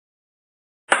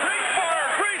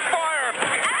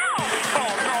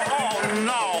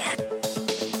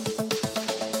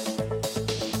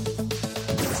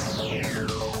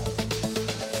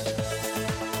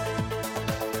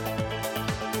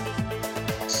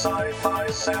Sci-Fi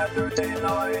Saturday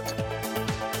Night.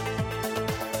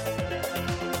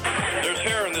 There's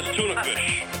hair in this tuna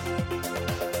fish.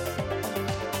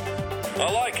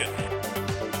 I like it.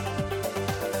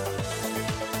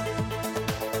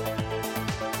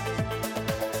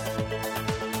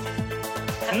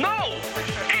 No!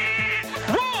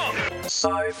 Wrong!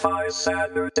 Sci-Fi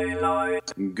Saturday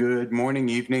Night. Good morning,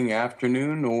 evening,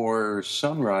 afternoon, or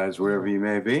sunrise, wherever you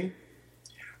may be.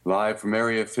 Live from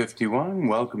Area 51,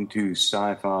 welcome to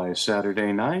Sci-Fi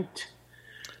Saturday Night.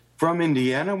 From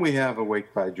Indiana, we have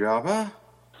Awake by Java.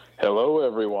 Hello,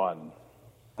 everyone.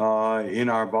 In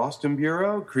our Boston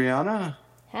Bureau, Kriana.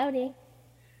 Howdy.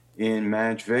 In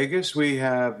Madge Vegas, we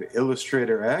have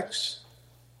Illustrator X.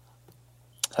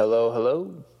 Hello,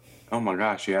 hello. Oh my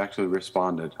gosh, he actually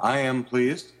responded. I am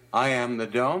pleased. I am the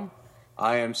Dome.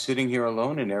 I am sitting here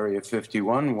alone in Area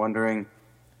 51 wondering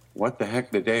what the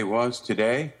heck the day was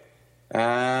today.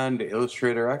 And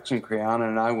Illustrator X and Kriana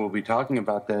and I will be talking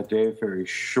about that day very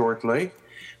shortly.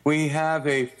 We have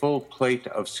a full plate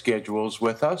of schedules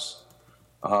with us.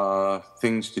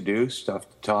 Things to do, stuff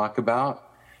to talk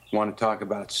about. We want to talk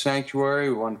about Sanctuary.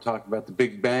 We want to talk about the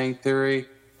Big Bang Theory.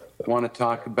 We want to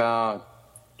talk about...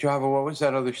 Java, what was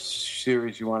that other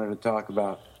series you wanted to talk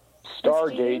about?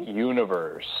 Stargate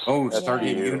Universe. Oh,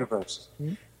 Stargate Universe.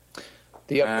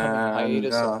 The upcoming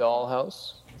hiatus of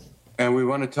Dollhouse. And we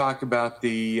want to talk about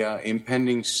the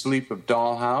impending sleep of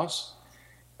Dollhouse.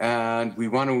 And we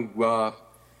want to...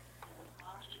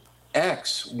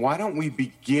 X, why don't we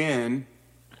begin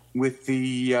with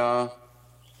the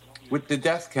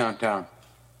death countdown?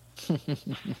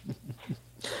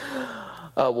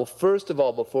 Well, first of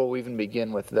all, before we even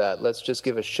begin with that, let's just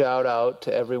give a shout out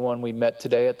to everyone we met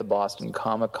today at the Boston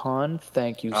Comic Con.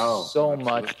 Thank you so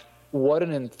much. What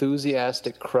an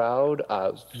enthusiastic crowd. I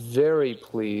was very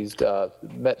pleased.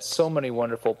 Met so many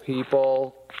wonderful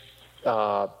people.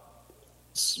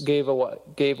 Gave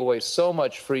away so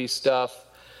much free stuff.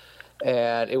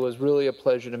 And it was really a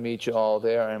pleasure to meet you all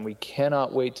there, and we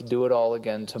cannot wait to do it all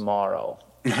again tomorrow.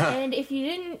 And if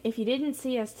you didn't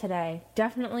see us today,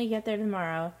 definitely get there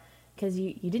tomorrow, because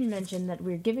you didn't mention that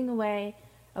we're giving away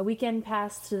a weekend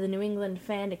pass to the New England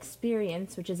Fan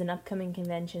Experience, which is an upcoming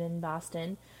convention in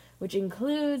Boston, which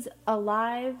includes a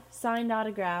live signed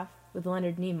autograph with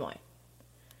Leonard Nimoy.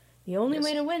 The only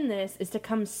way to win this is to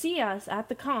come see us at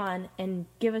the con and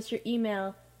give us your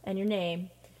email and your name,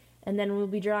 and then we'll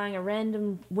be drawing a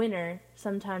random winner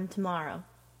sometime tomorrow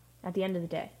at the end of the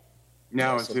day.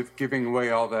 Now, as if giving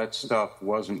away all that stuff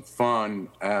wasn't fun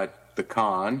at the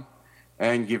con,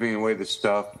 and giving away the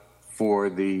stuff for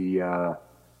the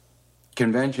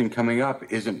convention coming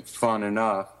up isn't fun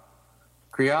enough,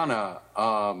 Kriana,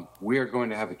 we are going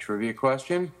to have a trivia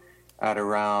question at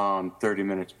around 30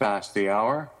 minutes past the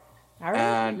hour. All right,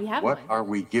 and we have what one. are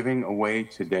we giving away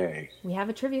today? We have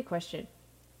a trivia question.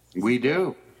 We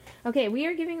do. Okay, we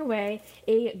are giving away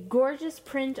a gorgeous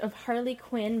print of Harley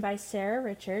Quinn by Sarah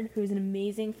Richard, who's an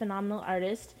amazing, phenomenal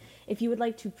artist. If you would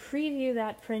like to preview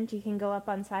that print, you can go up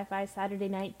on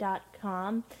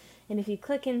sci-fi-saturday-night.com. And if you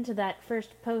click into that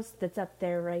first post that's up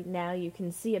there right now, you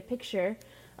can see a picture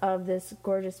of this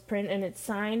gorgeous print, and it's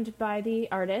signed by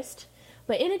the artist.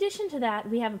 But in addition to that,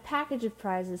 we have a package of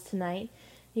prizes tonight.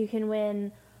 You can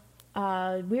win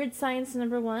Weird Science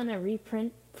 #1, a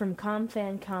reprint from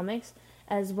ComFan Comics,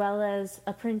 as well as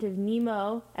a print of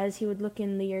Nemo as he would look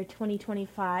in the year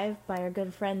 2025 by our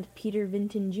good friend Peter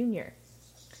Vinton Jr.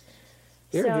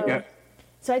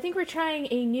 So I think we're trying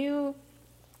a new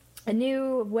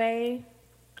way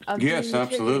of doing Yes, the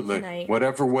absolutely. trivia tonight.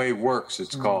 Whatever way works,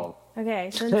 it's called. Okay,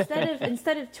 so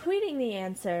instead of tweeting the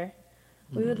answer,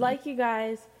 we would like you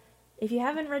guys, if you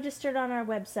haven't registered on our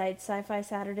website,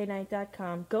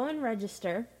 sci-fi-saturday-night.com, go and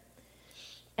register.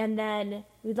 And then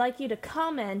we'd like you to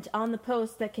comment on the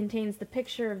post that contains the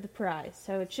picture of the prize.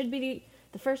 So it should be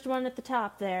the first one at the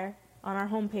top there on our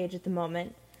homepage at the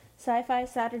moment,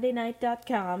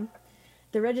 sci-fi-saturday-night.com.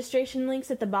 The registration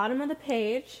link's at the bottom of the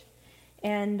page.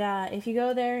 And if you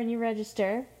go there and you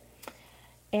register,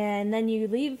 and then you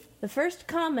leave the first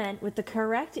comment with the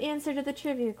correct answer to the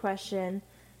trivia question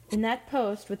in that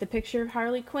post with the picture of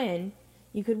Harley Quinn,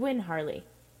 you could win Harley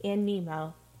and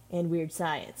Nemo and Weird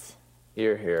Science.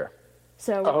 Hear, hear.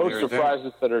 So A host of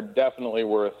prizes that are definitely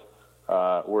worth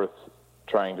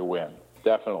trying to win.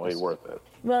 Definitely worth it.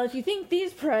 well, if you think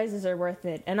these prizes are worth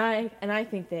it, and I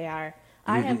think they are,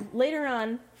 I have later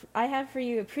on, I have for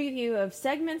you a preview of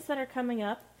segments that are coming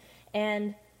up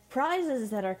and prizes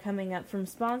that are coming up from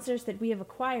sponsors that we have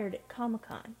acquired at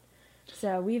Comic-Con.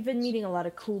 So we've been meeting a lot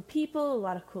of cool people, a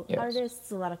lot of cool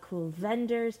artists, a lot of cool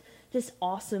vendors, just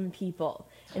awesome people.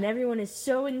 And everyone is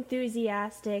so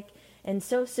enthusiastic and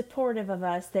so supportive of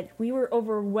us that we were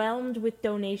overwhelmed with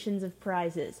donations of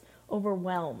prizes.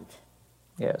 Overwhelmed.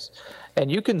 Yes.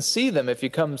 And you can see them if you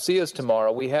come see us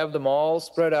tomorrow. We have them all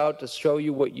spread out to show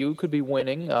you what you could be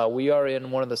winning. We are in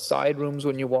one of the side rooms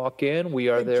when you walk in. We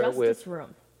are there with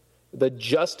the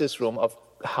Justice Room. Of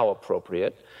how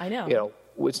appropriate. I know. You know,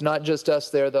 it's not just us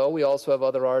there, though. We also have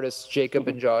other artists, Jacob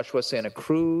and Joshua Santa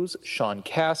Cruz, Sean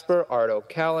Casper, Art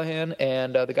O'Callahan,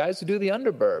 and the guys who do the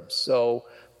Underburbs. So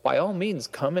by all means,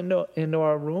 come into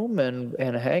our room and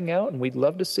hang out, and we'd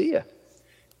love to see you.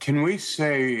 Can we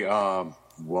say,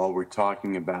 while we're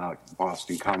talking about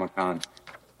Boston Comic Con,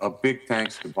 a big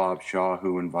thanks to Bob Shaw,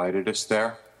 who invited us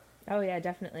there? Oh, yeah,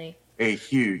 definitely. A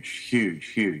huge, huge,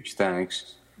 huge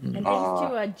thanks. And thanks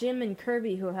to Jim and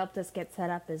Kirby, who helped us get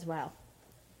set up as well.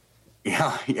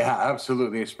 Yeah,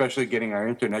 absolutely, especially getting our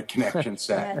internet connection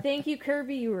set. Yeah, thank you,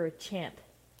 Kirby. You were a champ.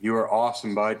 You were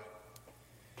awesome, bud.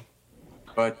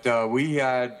 But we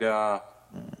had a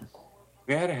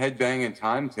headbanging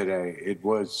time today. It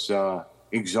was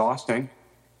exhausting.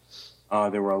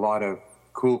 There were a lot of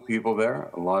cool people there,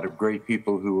 a lot of great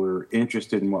people who were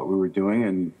interested in what we were doing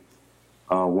and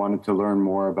wanted to learn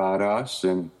more about us.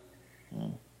 And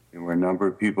there were a number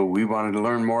of people we wanted to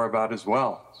learn more about as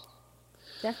well.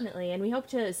 Definitely, and we hope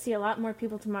to see a lot more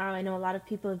people tomorrow. I know a lot of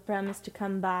people have promised to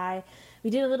come by. We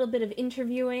did a little bit of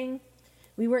interviewing.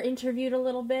 We were interviewed a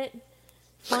little bit.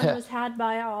 Fun was had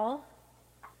by all.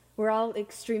 We're all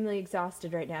extremely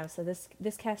exhausted right now, so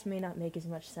this cast may not make as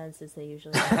much sense as they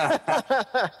usually do.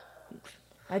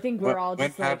 I think we're all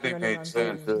just like running on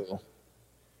fumes.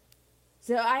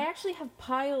 So I actually have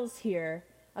piles here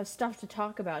of stuff to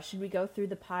talk about. Should we go through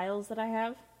the piles that I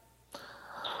have?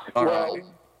 All right.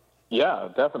 Yeah,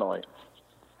 definitely.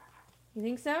 You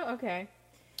think so? Okay.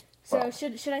 So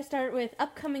should I start with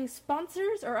upcoming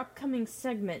sponsors or upcoming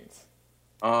segments?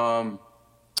 Kind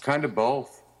of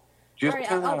both. Just all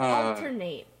right, I'll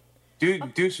alternate.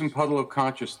 Do some Puddle of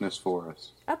Consciousness for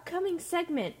us. Upcoming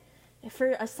segment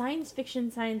for a science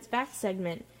fiction, science fact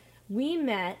segment. We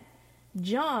met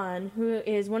John, who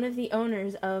is one of the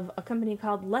owners of a company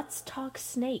called Let's Talk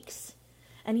Snakes,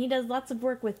 and he does lots of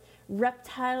work with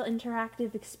reptile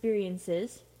interactive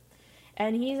experiences,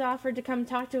 and he's offered to come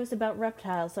talk to us about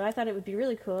reptiles. So I thought it would be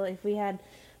really cool if we had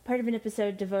part of an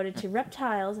episode devoted to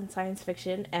reptiles and science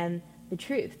fiction and the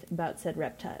truth about said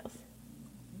reptiles.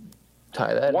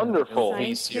 Tie that wonderful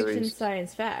Science fiction,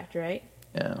 science fact, right?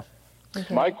 Yeah.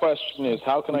 Okay. My question is,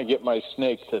 how can I get my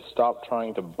snake to stop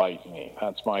trying to bite me?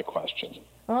 That's my question.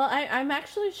 Well, I'm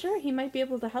actually sure he might be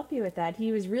able to help you with that.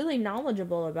 He was really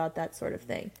knowledgeable about that sort of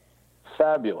thing.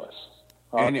 Fabulous.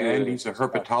 And he's a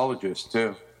herpetologist,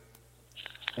 too.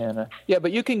 And yeah,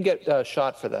 but you can get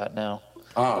shot for that now.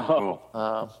 Oh,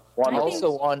 cool.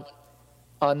 Also, on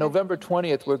November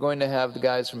 20th, we're going to have the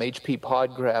guys from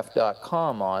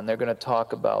hppodcraft.com on. They're going to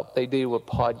talk about, they do a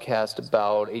podcast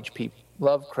about H.P.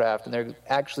 Lovecraft, and they're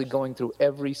actually going through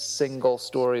every single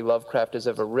story Lovecraft has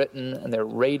ever written, and they're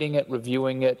rating it,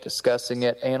 reviewing it, discussing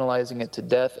it, analyzing it to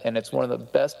death, and it's one of the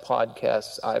best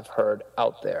podcasts I've heard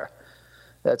out there.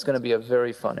 That's going to be a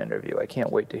very fun interview. I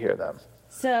can't wait to hear them.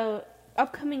 So,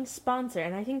 upcoming sponsor,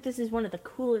 and I think this is one of the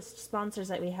coolest sponsors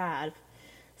that we have,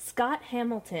 Scott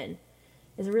Hamilton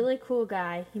is a really cool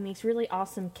guy. He makes really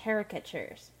awesome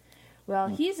caricatures. Well,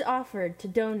 he's offered to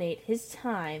donate his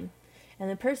time, and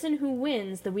the person who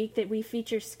wins the week that we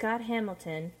feature Scott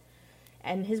Hamilton,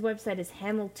 and his website is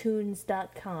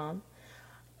hamiltoons.com,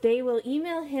 they will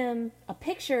email him a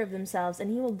picture of themselves,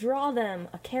 and he will draw them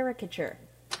a caricature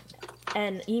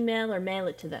and email or mail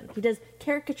it to them. He does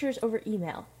caricatures over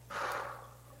email.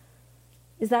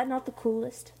 Is that not the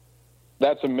coolest?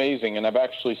 That's amazing, and I've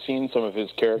actually seen some of his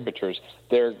caricatures.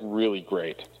 They're really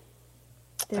great.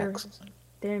 They're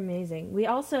amazing. We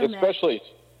also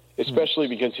especially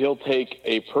because he'll take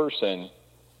a person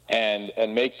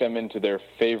and make them into their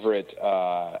favorite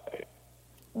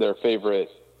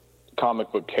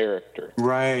comic book character.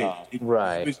 Right.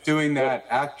 Right. He was doing that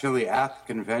actually at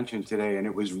the convention today, and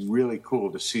it was really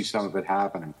cool to see some of it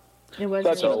happening. It was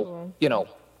That's really all. cool. You know,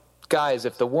 guys,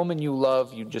 if the woman you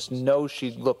love, you just know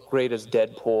she'd look great as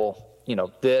Deadpool, you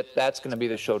know, that's going to be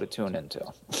the show to tune into.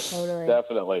 Totally.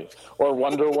 Definitely. Or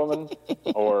Wonder Woman,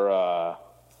 or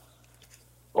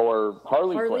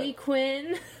Harley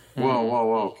Quinn.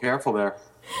 Whoa. Careful there.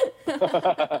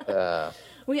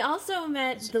 We also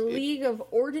met the League of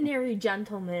Ordinary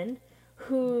Gentlemen,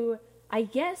 who, I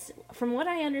guess, from what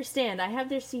I understand, I have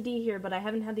their CD here, but I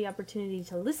haven't had the opportunity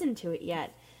to listen to it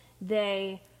yet.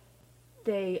 They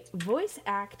voice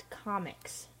act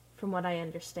comics, from what I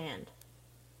understand.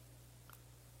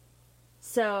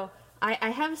 So I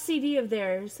have a CD of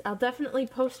theirs. I'll definitely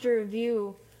post a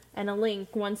review and a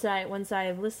link once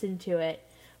I've listened to it.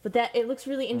 But it looks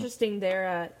really interesting.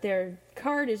 Their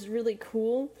card is really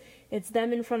cool. It's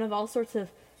them in front of all sorts of.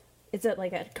 It's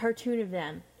like a cartoon of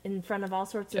them in front of all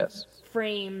sorts of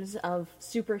frames of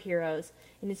superheroes,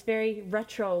 and it's very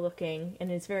retro looking, and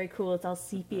it's very cool. It's all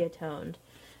sepia toned.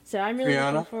 So I'm really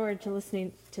looking forward to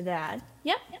listening to that.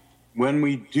 Yep. When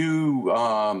we do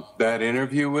that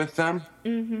interview with them,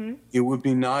 it would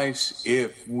be nice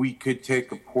if we could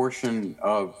take a portion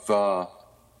of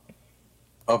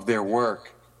their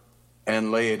work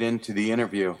and lay it into the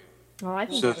interview, I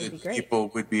think so that would be that great. people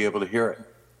would be able to hear it.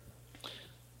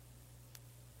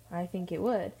 I think it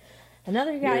would.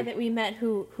 Another guy that we met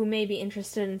who may be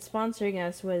interested in sponsoring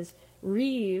us was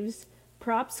Reeves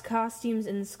Props, Costumes,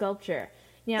 and Sculpture.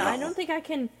 Now, I don't think I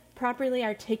can properly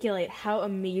articulate how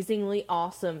amazingly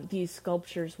awesome these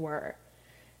sculptures were.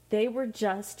 They were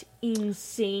just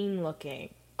insane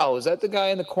looking. Oh, is that the guy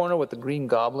in the corner with the Green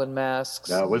Goblin masks?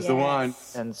 That was the one.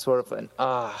 And sort of an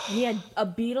And he had a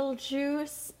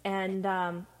Beetlejuice and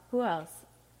who else?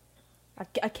 A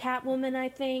Catwoman, I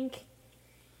think.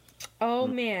 Oh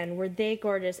man, were they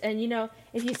gorgeous! And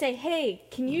if you say, "Hey,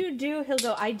 can you do?" He'll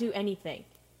go, "I do anything.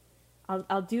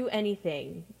 I'll do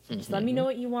anything. Just let me know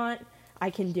what you want.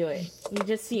 I can do it." He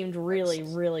just seemed really,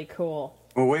 really cool.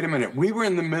 Well, wait a minute. We were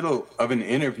in the middle of an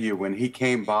interview when he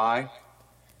came by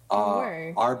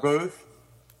our booth,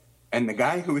 and the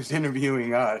guy who was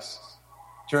interviewing us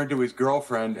turned to his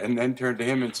girlfriend and then turned to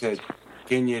him and said,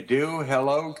 "Can you do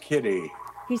Hello Kitty?"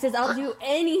 He says, "I'll do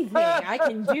anything. I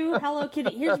can do Hello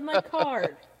Kitty. Here's my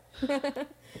card."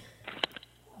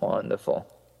 Wonderful.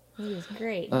 He was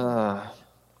great.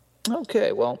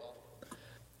 Okay, well.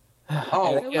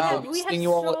 We have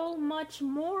so much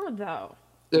more, though.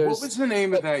 What was the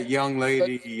name of that young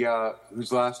lady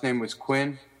whose last name was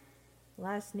Quinn?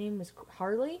 Last name was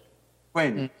Harley?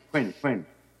 Quinn.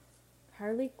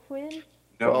 Harley Quinn?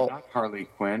 No, not Harley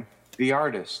Quinn. The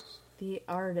artist. The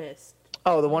artist.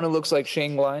 Oh, the one who looks like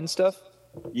Shane Glide stuff?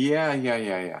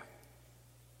 Yeah.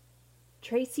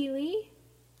 Tracy Lee?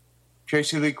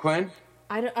 Tracy Lee Quinn?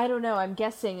 I don't know. I'm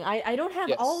guessing. I don't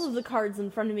have all of the cards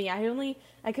in front of me.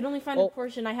 I could only find a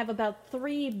portion. I have about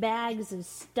 3 bags of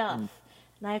stuff,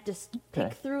 and I have to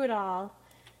pick through it all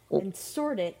and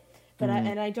sort it. But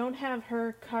I don't have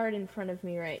her card in front of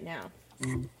me right now.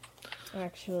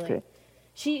 Actually,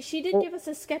 she did give us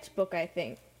a sketchbook, I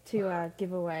think, to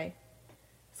give away.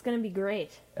 It's gonna be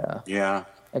great. Yeah.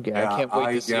 Again, I can't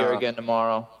wait to see her again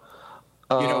tomorrow.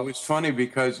 It's funny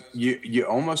because you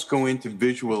almost go into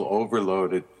visual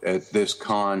overload at this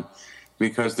con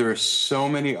because there are so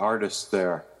many artists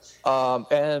there.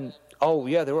 There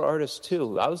were artists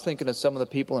too. I was thinking of some of the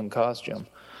people in costume.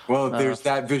 Well, there's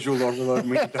that visual overload, and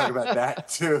we can talk about that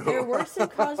too. There were some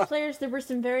cosplayers. There were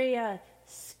some very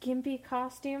skimpy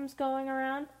costumes going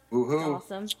around. Woohoo!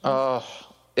 Awesome.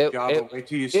 Wait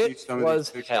till you see some of these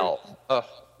pictures. Hell.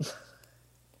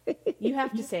 You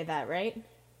have to say that, right?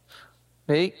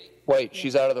 Me? Wait,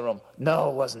 she's out of the room. No,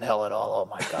 it wasn't hell at all. Oh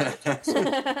my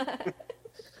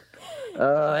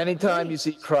God. Anytime you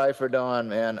see Cry for Dawn,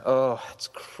 man, it's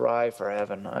cry for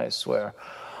heaven, I swear.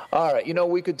 All right,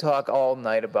 we could talk all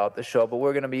night about the show, but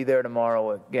we're going to be there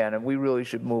tomorrow again, and we really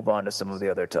should move on to some of the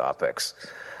other topics.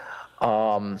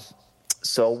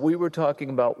 So we were talking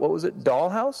about, what was it,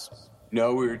 Dollhouse?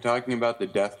 No, we were talking about the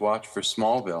Death Watch for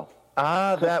Smallville.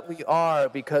 That we are,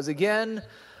 because again,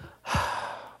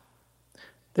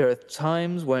 there are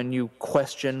times when you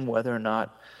question whether or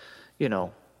not,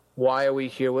 why are we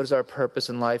here? What is our purpose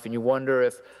in life? And you wonder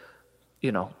if,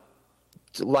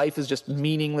 life is just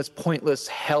meaningless, pointless,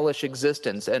 hellish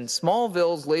existence. And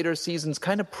Smallville's later seasons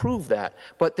kind of prove that.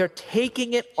 But they're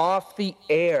taking it off the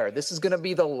air. This is going to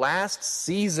be the last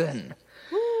season.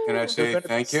 Can I say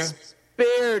thank you?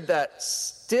 Spared that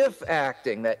stiff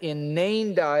acting, that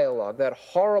inane dialogue, that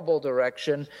horrible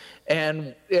direction,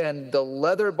 and the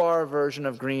leather bar version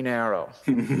of Green Arrow.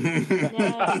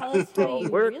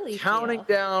 We're counting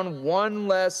down one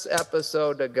less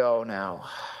episode to go now.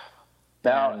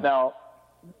 Now,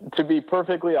 to be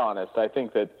perfectly honest, I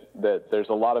think that there's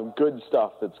a lot of good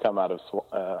stuff that's come out of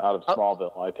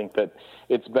Smallville. I think that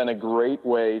it's been a great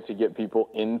way to get people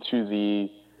into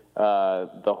the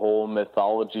whole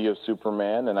mythology of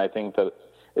Superman, and I think that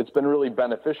it's been really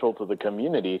beneficial to the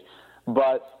community.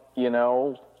 But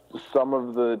some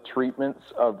of the treatments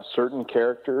of certain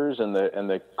characters and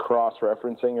the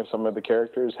cross-referencing of some of the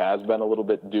characters has been a little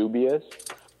bit dubious.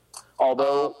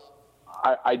 Although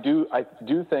I do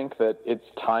think that it's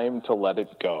time to let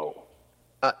it go.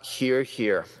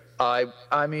 Here. I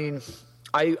mean,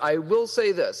 I will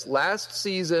say this. Last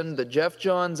season, the Jeff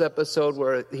Johns episode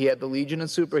where he had the Legion of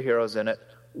Superheroes in it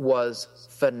was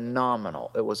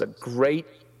phenomenal. It was a great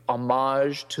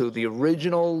homage to the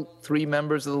original 3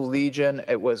 members of the Legion.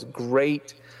 It was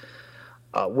great,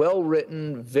 well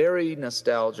written, very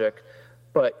nostalgic.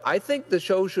 But I think the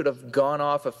show should have gone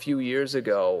off a few years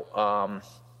ago.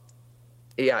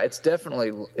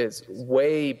 It's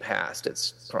way past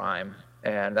its prime.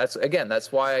 And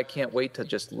that's why I can't wait to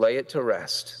just lay it to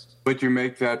rest. But you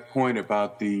make that point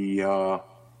about the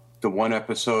one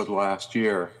episode last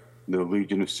year, the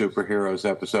Legion of Superheroes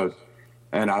episode,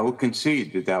 and I will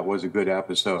concede that was a good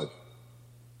episode.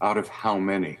 Out of how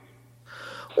many?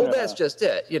 Well, that's just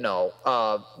it.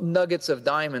 Nuggets of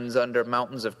diamonds under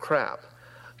mountains of crap.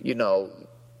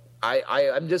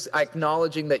 I'm just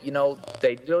acknowledging that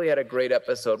they really had a great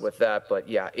episode with that. But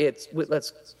yeah,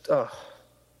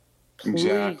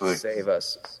 Exactly. Please save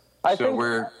us.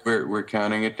 We're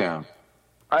counting it down.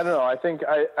 I don't know. I think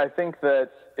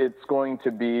that it's going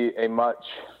to be a much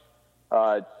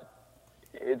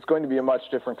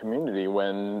different community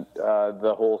when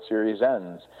the whole series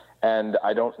ends, and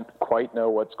I don't quite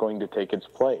know what's going to take its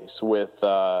place with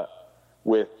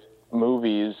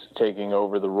movies taking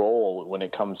over the role when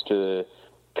it comes to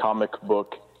comic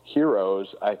book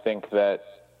heroes. I think that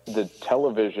the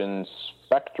television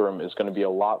spectrum is going to be a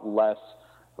lot less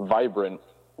vibrant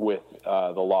with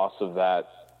the loss of that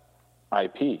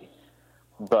IP.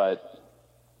 But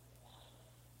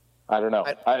I don't know.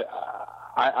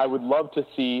 I would love to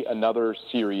see another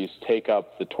series take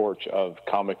up the torch of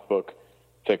comic book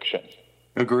fiction.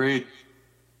 Agreed.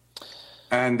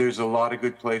 And there's a lot of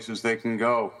good places they can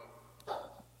go.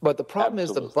 But the problem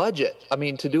is the budget. I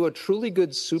mean, to do a truly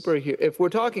good superhero, if we're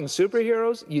talking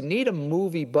superheroes, you need a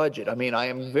movie budget. I mean, I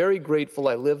am very grateful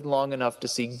I lived long enough to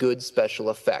see good special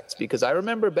effects, because I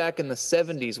remember back in the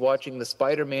 70s watching the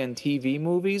Spider-Man TV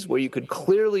movies where you could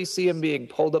clearly see him being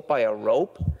pulled up by a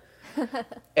rope.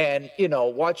 And,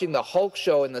 watching the Hulk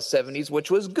show in the 70s,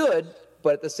 which was good,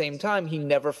 but at the same time, he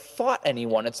never fought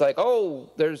anyone. It's like,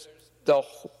 there's the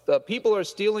people are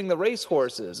stealing the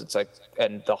racehorses. It's like,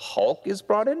 and the Hulk is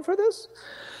brought in for this?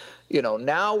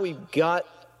 Now we've got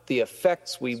the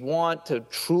effects we want to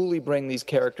truly bring these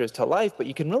characters to life, but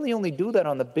you can really only do that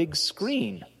on the big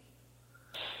screen.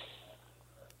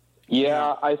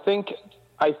 Yeah, I think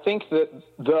that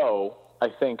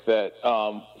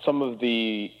some of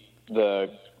the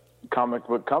comic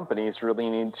book companies really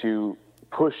need to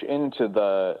push into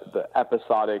the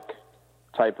episodic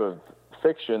type of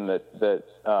fiction that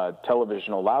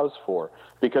television allows for,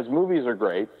 because movies are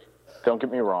great. Don't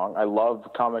get me wrong. I love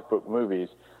comic book movies,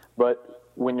 but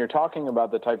when you're talking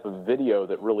about the type of video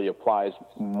that really applies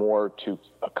more to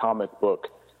a comic book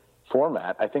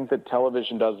format, I think that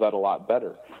television does that a lot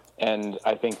better. And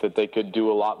I think that they could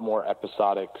do a lot more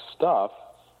episodic stuff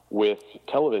with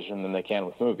television than they can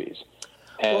with movies.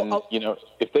 And,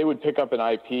 if they would pick up an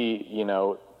IP,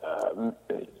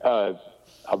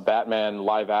 a Batman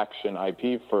live-action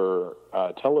IP for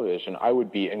television, I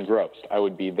would be engrossed. I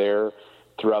would be there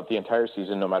throughout the entire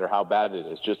season, no matter how bad it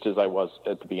is, just as I was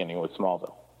at the beginning with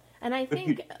Smallville. And I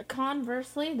think,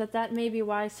 conversely, that may be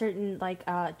why certain,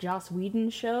 Joss Whedon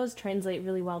shows translate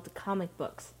really well to comic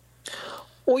books.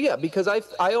 Well, yeah, because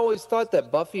I always thought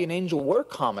that Buffy and Angel were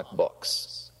comic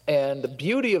books. And the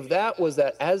beauty of that was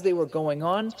that as they were going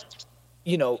on,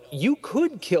 you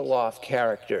could kill off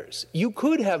characters. You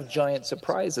could have giant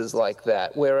surprises like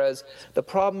that. Whereas the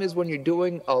problem is when you're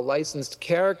doing a licensed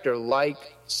character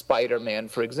like Spider-Man,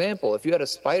 for example. If you had a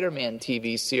Spider-Man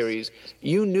TV series,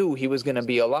 you knew he was going to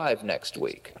be alive next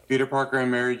week. Peter Parker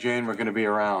and Mary Jane were going to be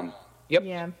around. Yep.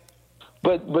 Yeah.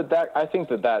 But that, I think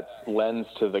that lends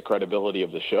to the credibility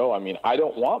of the show. I mean, I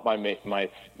don't want my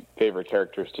favorite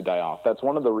characters to die off. That's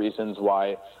one of the reasons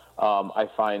why I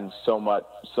find so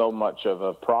much of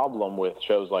a problem with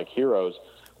shows like Heroes,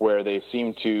 where they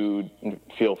seem to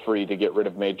feel free to get rid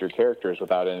of major characters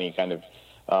without any kind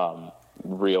of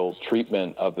real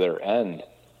treatment of their end.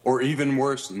 Or even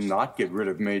worse, not get rid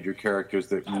of major characters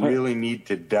that really need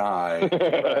to die.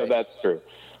 Right. That's true.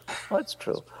 That's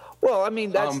true. Well, I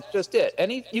mean, that's just it.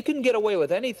 You can get away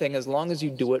with anything as long as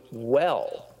you do it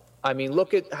well. I mean,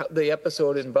 look at the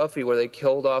episode in Buffy where they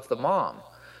killed off the mom.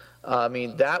 I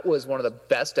mean, that was one of the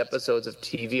best episodes of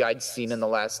TV I'd seen in the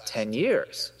last 10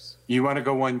 years. You want to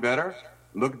go one better?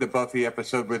 Look at the Buffy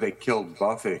episode where they killed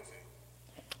Buffy.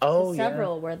 Oh,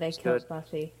 several where they killed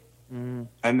Buffy. Mm.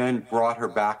 And then brought her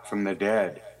back from the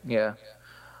dead. Yeah.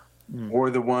 Mm.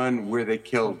 Or the one where they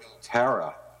killed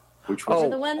Tara, which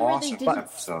was the one where they didn't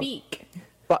speak.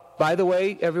 By the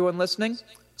way, everyone listening,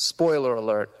 spoiler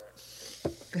alert.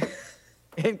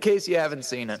 In case you haven't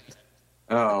seen it.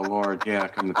 Oh, Lord, yeah,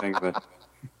 come to think of it.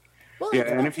 Well, Yeah,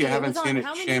 and if you haven't seen it,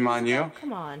 how many shame years on ago? you.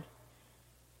 Come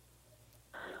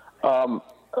on.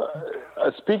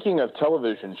 Speaking of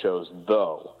television shows,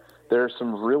 though, there are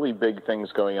some really big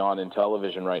things going on in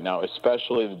television right now,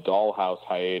 especially the Dollhouse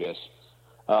hiatus.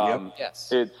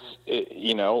 Yes.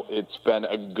 It's been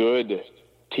a good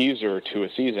teaser to a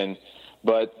season,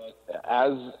 but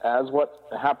as what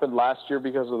happened last year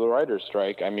because of the writer's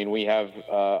strike, I mean, we have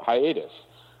hiatus,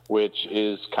 which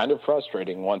is kind of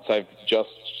frustrating once I've just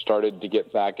started to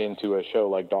get back into a show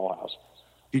like Dollhouse.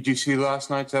 Did you see last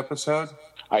night's episode?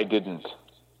 I didn't.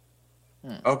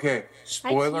 Okay,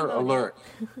 spoiler alert.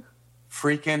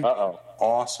 Freaking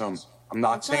awesome. I'm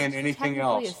not saying anything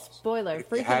technically else. A spoiler. It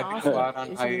Freaking had to go out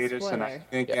awesome on isn't a hiatus, and I spoiler.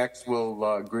 think X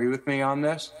will agree with me on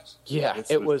this. Yeah,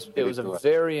 This it was a ridiculous.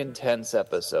 very intense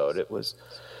episode. It was,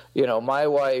 my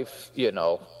wife,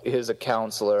 is a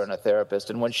counselor and a therapist,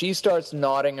 and when she starts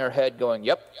nodding her head going,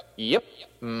 yep,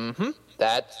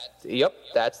 that's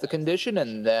the condition,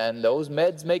 and then those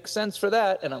meds make sense for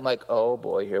that, and I'm like, oh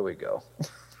boy, here we go.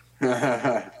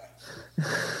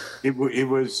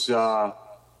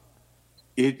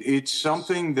 It's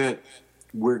something that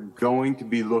we're going to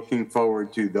be looking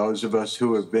forward to, those of us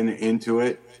who have been into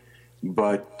it,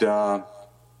 but I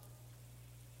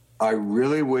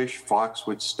really wish Fox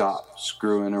would stop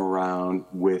screwing around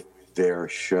with their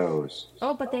shows.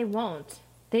 Oh, but they won't.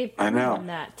 They've I know. proven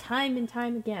that time and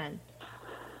time again.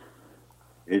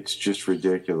 It's just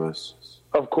ridiculous.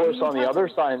 Of course, on the other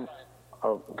side...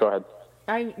 Oh, go ahead.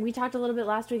 We talked a little bit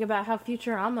last week about how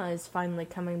Futurama is finally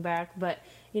coming back, but,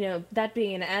 that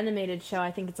being an animated show,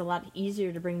 I think it's a lot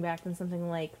easier to bring back than something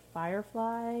like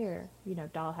Firefly or,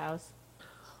 Dollhouse.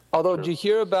 Although, did you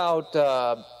hear about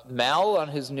Mal on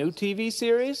his new TV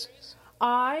series?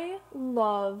 I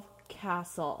love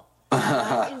Castle.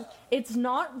 It's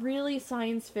not really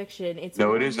science fiction. It's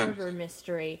No, a it isn't. murder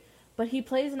mystery. But he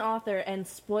plays an author, and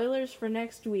spoilers for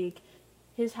next week,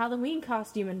 his Halloween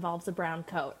costume involves a brown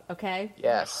coat, okay?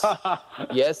 Yes.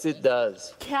 Yes, it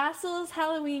does. Castle's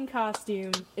Halloween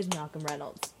costume is Malcolm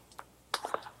Reynolds.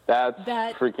 That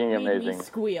freaking made amazing. me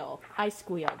squeal. I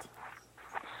squealed.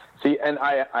 See, and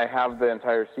I have the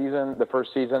entire season, the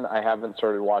first season. I haven't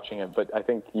started watching it, but I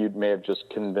think you may have just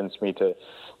convinced me to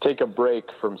take a break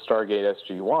from Stargate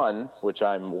SG-1, which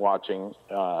I'm watching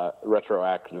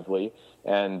retroactively,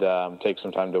 and take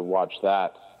some time to watch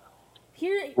that.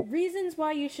 Here are reasons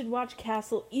why you should watch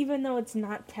Castle, even though it's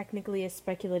not technically a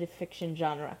speculative fiction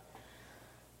genre.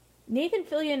 Nathan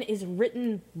Fillion is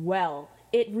written well.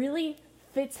 It really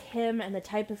fits him and the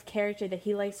type of character that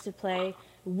he likes to play.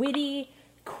 Witty,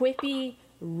 quippy,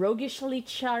 roguishly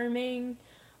charming,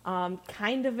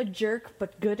 kind of a jerk,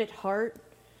 but good at heart.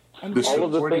 And All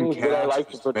of the things that I like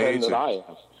to pretend that I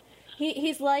am.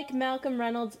 He's like Malcolm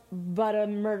Reynolds, but a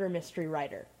murder mystery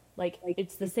writer. Like,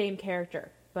 it's the same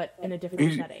character, but in a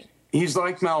different setting. He's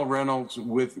like Mal Reynolds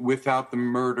without the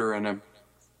murder in him.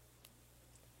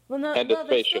 Well, no, And a there's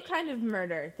spaceship. still kind of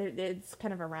murder. It's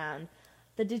kind of around.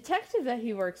 The detective that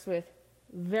he works with,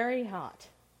 very hot.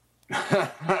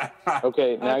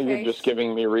 Okay, now Okay. you're just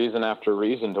giving me reason after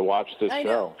reason to watch this I show.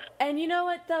 know. And you know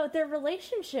what, though? Their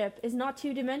relationship is not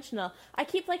two-dimensional. I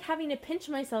keep, having to pinch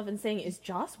myself and saying, is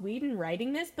Joss Whedon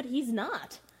writing this? But he's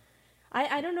not.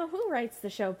 I don't know who writes the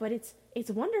show, but it's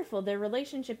wonderful. Their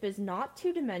relationship is not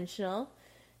two-dimensional.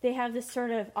 They have this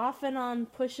sort of off-and-on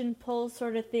push-and-pull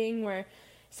sort of thing where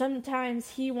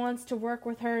sometimes he wants to work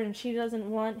with her and she doesn't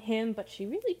want him, but she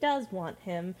really does want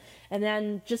him. And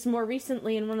then just more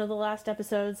recently in one of the last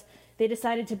episodes, they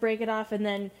decided to break it off, and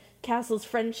then Castle's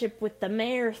friendship with the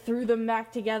mayor threw them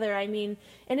back together. I mean,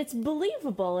 and it's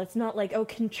believable. It's not like,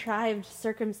 contrived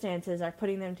circumstances are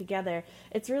putting them together.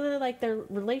 It's really like their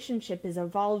relationship is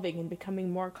evolving and becoming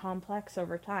more complex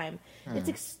over time. It's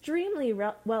extremely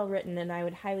well written, and I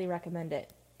would highly recommend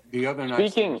it. The other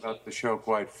nice thing about the show,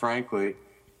 quite frankly,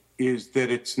 is that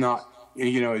it's not,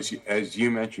 as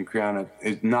you mentioned, Kriana,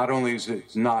 not only is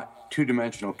it not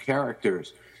two-dimensional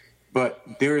characters, but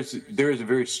there is a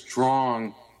very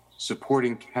strong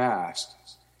supporting cast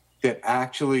that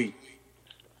actually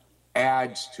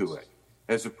adds to it,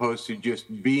 as opposed to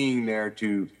just being there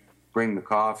to bring the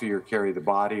coffee or carry the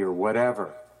body or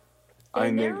whatever.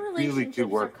 And they their really do relationships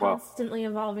work are well. constantly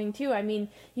evolving too. I mean,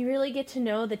 you really get to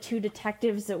know the two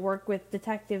detectives that work with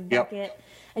Detective Yep. Beckett,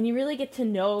 and you really get to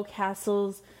know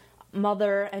Castle's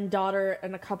mother and daughter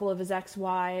and a couple of his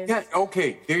ex-wives. Yeah,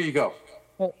 okay, there you go.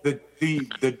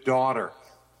 The daughter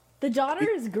The daughter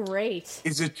is great.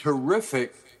 is a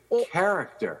terrific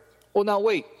character. Well, now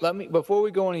wait. Before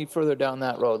we go any further down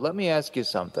that road, let me ask you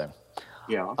something.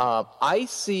 Yeah. I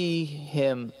see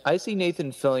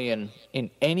Nathan Fillion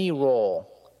in any role,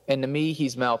 and to me,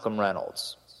 he's Malcolm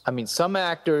Reynolds. I mean, some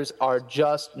actors are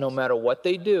just, no matter what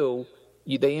they do,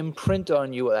 they imprint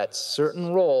on you that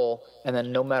certain role, and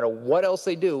then no matter what else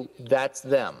they do, that's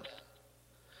them.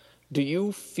 Do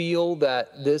you feel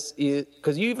that this is,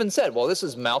 because you even said, well, this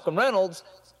is Malcolm Reynolds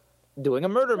doing a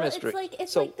murder mystery.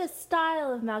 It's like the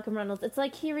style of Malcolm Reynolds. It's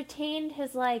like he retained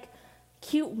his like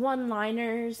cute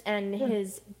one-liners and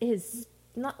his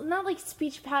not like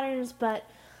speech patterns, but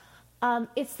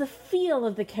it's the feel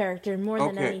of the character more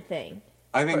than anything.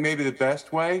 I think maybe the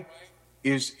best way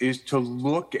is to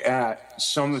look at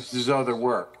some of his other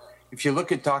work. If you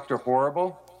look at Dr.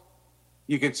 Horrible,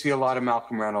 you can see a lot of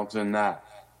Malcolm Reynolds in that.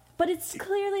 But it's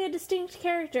clearly a distinct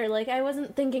character. Like, I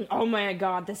wasn't thinking, oh my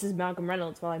god, this is Malcolm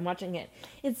Reynolds while I'm watching it.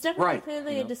 It's definitely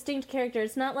clearly a distinct character.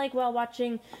 It's not like while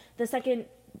watching the second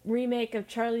remake of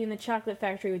Charlie and the Chocolate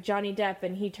Factory with Johnny Depp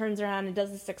and he turns around and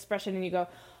does this expression and you go,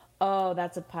 oh,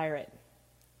 that's a pirate.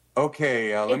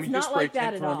 Okay, let me just break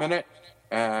that in for a minute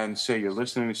and say you're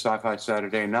listening to Sci-Fi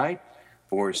Saturday Night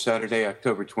for Saturday,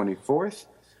 October 24th.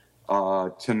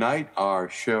 Tonight, our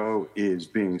show is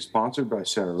being sponsored by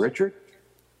Sarah Richard,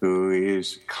 who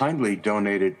is kindly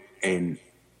donated a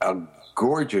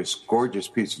gorgeous, gorgeous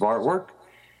piece of artwork.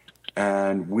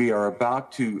 And we are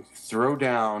about to throw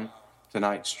down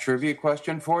tonight's trivia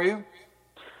question for you.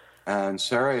 And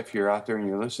Sarah, if you're out there and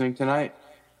you're listening tonight,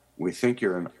 we think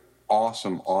you're an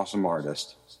awesome, awesome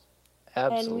artist.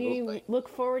 Absolutely. And we look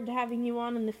forward to having you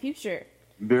on in the future.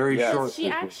 Very short. She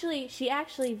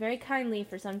actually very kindly,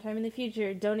 for some time in the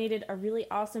future, donated a really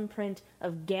awesome print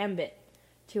of Gambit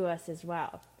to us as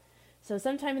well. So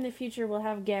sometime in the future we'll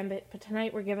have Gambit, but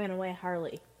tonight we're giving away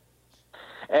Harley.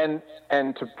 And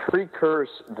to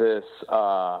precurse this,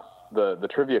 the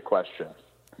trivia question.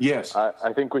 Yes.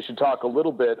 I think we should talk a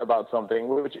little bit about something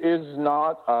which is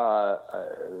not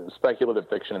speculative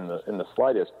fiction in the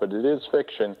slightest, but it is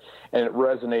fiction, and it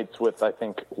resonates with, I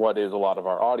think, what is a lot of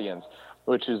our audience,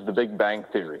 which is the Big Bang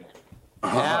Theory.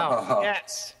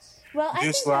 Yes. Well, I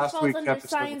This think that last falls week's under episode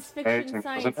science was fiction, amazing,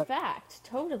 science wasn't it? fact.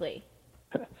 Totally.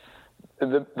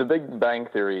 The Big Bang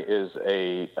Theory is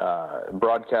a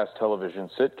broadcast television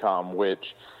sitcom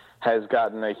which has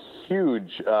gotten a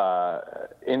huge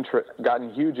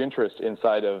interest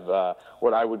inside of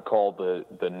what I would call the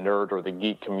nerd or the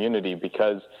geek community,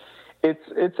 because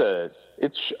it's a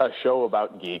show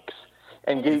about geeks,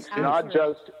 and geeks not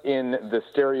just in the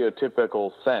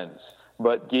stereotypical sense,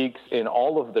 but geeks in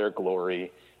all of their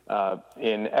glory,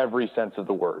 in every sense of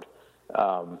the word.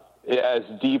 As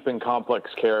deep and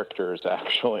complex characters,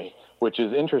 actually, which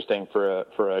is interesting for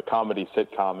a comedy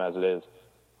sitcom as it is.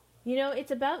 You know, it's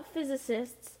about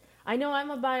physicists. I know I'm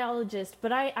a biologist,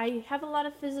 but I have a lot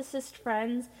of physicist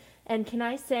friends, and can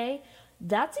I say,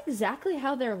 that's exactly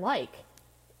how they're like.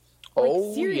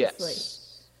 Oh, seriously.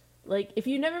 yes. Like, if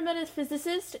you never met a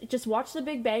physicist, just watch The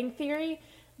Big Bang Theory.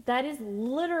 That is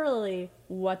literally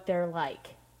what they're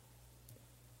like.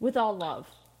 With all love.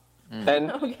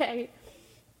 And Okay.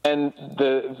 And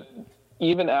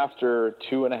even after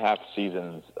 2.5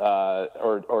 seasons,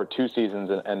 or 2 seasons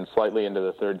and slightly into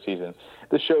the third season,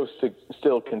 the show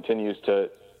still continues to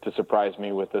surprise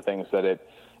me with the things that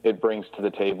it brings to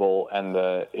the table and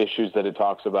the issues that it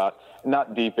talks about.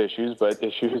 Not deep issues, but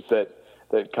issues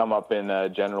that come up in a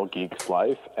general geek's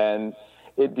life. And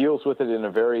it deals with it in a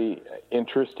very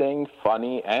interesting,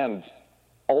 funny, and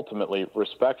ultimately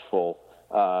respectful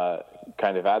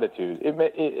kind of attitude.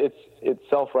 It's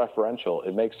self-referential.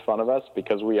 It makes fun of us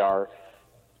because we are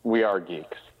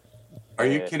geeks. Are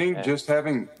you kidding? Just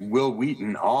having Will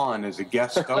Wheaton on as a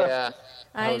guest star. Yeah.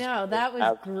 I know, that was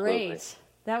absolutely great.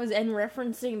 That was, and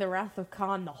referencing the Wrath of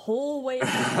Khan the whole way through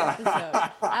the episode.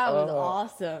 That was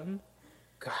awesome.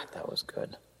 God, that was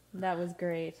good. That was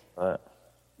great. But,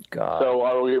 God. So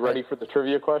are we ready for the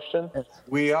trivia question?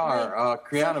 We are.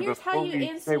 Kriana, here's how before you we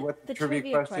answer say what the the trivia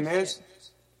trivia question question. is,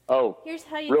 Here's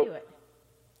how you do it.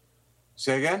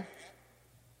 say again?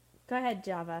 Go ahead,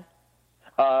 Java.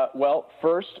 Well,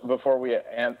 first, before we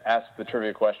ask the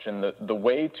trivia question, the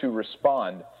way to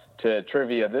respond to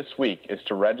trivia this week is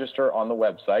to register on the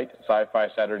website,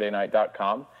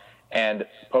 sci-fi-saturday-night.com, and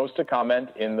post a comment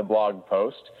in the blog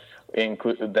post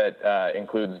that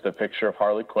includes the picture of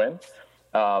Harley Quinn,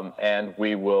 and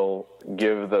we will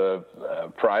give the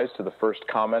prize to the first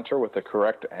commenter with the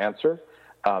correct answer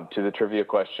to the trivia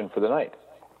question for the night.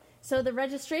 So the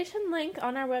registration link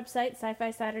on our website,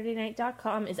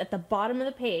 sci-fi-saturday-night.com, is at the bottom of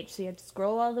the page, so you have to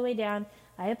scroll all the way down.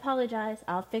 I apologize.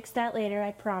 I'll fix that later,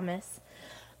 I promise.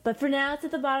 But for now, it's at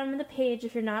the bottom of the page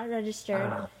if you're not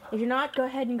registered. If you're not, go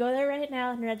ahead and go there right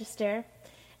now and register.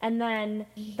 And then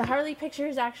the Harley picture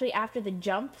is actually after the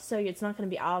jump, so it's not going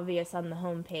to be obvious on the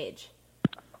home page.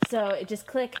 So just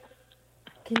click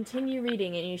continue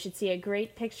reading, and you should see a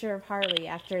great picture of Harley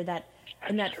after that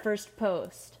in that first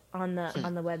post on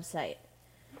the website.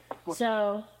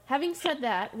 So, having said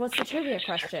that, what's the trivia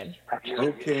question?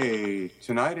 Okay,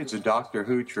 tonight it's a Doctor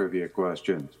Who trivia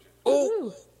question.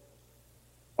 Ooh.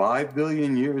 5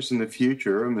 billion years in the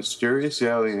future, a mysterious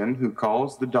alien who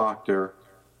calls the Doctor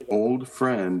old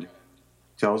friend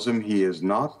tells him he is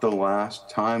not the last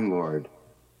Time Lord.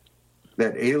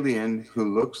 That alien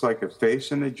who looks like a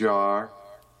face in a jar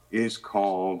is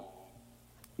called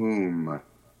whom?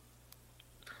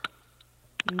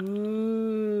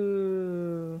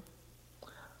 Ooh.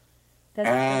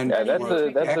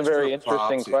 That's a very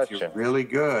interesting question. If you're really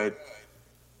good.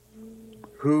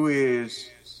 Who is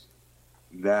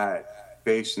that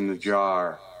face in the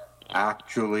jar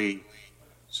actually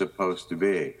supposed to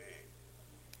be?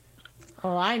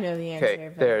 Oh, I know the answer.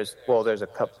 Okay, there's a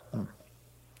couple.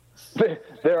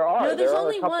 There are. No, there's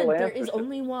only a couple one. There answers. is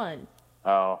only one.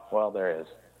 Oh, well, there is.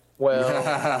 Well,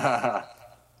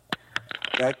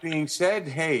 that being said,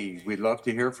 hey, we'd love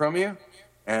to hear from you,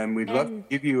 and we'd love to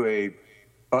give you a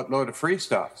buttload of free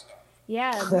stuff.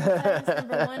 Yeah, Blue Times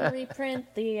 #1 reprint,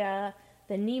 the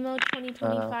Nemo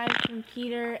 2025 from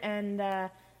Peter, and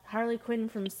Harley Quinn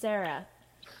from Sarah.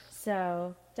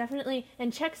 So definitely,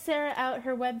 and check Sarah out.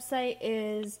 Her website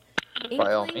is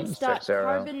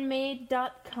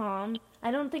inklings.carbonmade.com.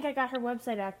 I don't think I got her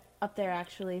website up there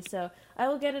actually, so I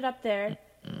will get it up there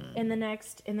in the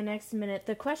next minute.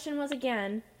 The question was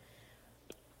again,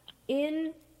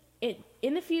 in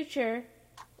the future,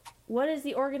 what is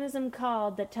the organism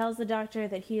called that tells the Doctor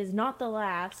that he is not the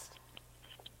last,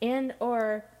 and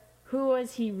or who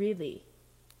was he really?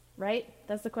 Right?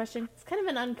 That's the question. It's kind of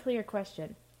an unclear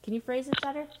question. Can you phrase it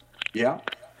better? Yeah.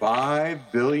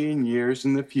 5 billion years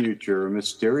in the future, a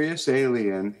mysterious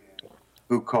alien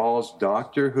who calls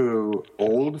Doctor Who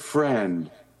old friend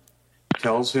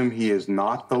tells him he is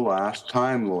not the last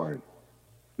Time Lord.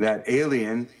 That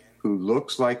alien who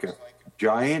looks like a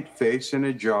giant face in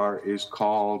a jar is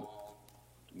called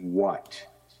what?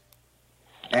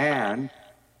 And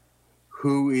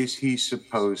who is he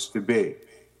supposed to be?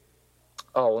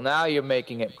 Oh, well, now you're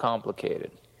making it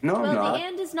complicated. No, well, not. the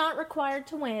and is not required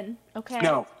to win, okay?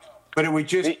 No, but it would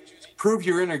just prove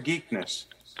your inner geekness.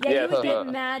 Yeah, you would get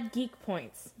mad geek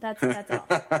points. That's all.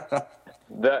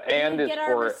 The and is get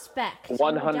our for respect.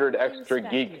 100 Definitely extra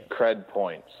respect geek you. cred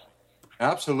points.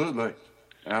 Absolutely.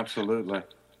 Absolutely.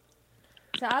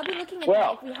 So I'll be looking at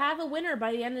Well- that. If we have a winner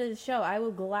by the end of the show, I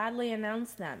will gladly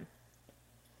announce them.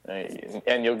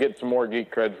 And you'll get some more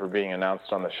geek cred for being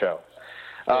announced on the show.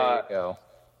 There you go.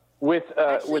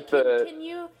 Actually, With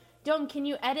can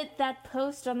you edit that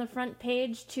post on the front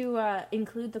page to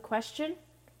include the question?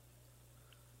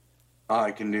 I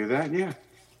can do that, yeah.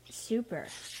 Super.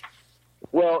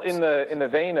 Well, in the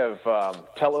vein of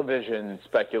television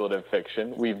speculative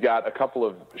fiction, we've got a couple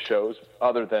of shows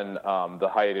other than the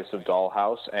hiatus of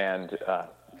Dollhouse and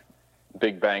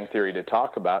Big Bang Theory to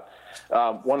talk about.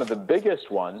 One of the biggest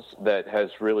ones that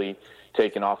has really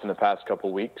taken off in the past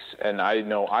couple weeks, and I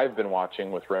know I've been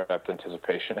watching with rapt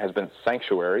anticipation, has been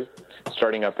Sanctuary,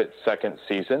 starting up its second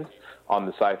season on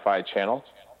the Sci-Fi Channel.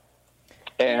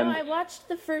 And I watched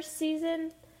the first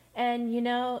season, and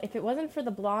if it wasn't for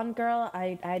the blonde girl,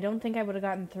 I don't think I would have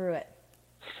gotten through it.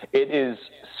 it is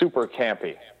super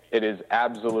campy. It is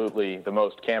absolutely the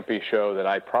most campy show that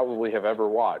I probably have ever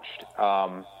watched.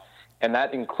 And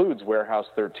that includes Warehouse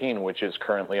 13, which is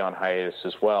currently on hiatus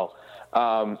as well.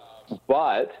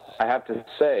 But I have to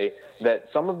say that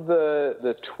some of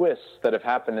the twists that have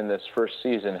happened in this first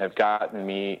season have gotten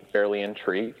me fairly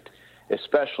intrigued,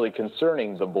 especially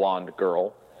concerning the blonde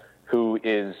girl, who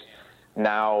is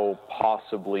now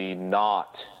possibly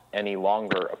not any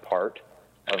longer a part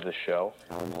of the show.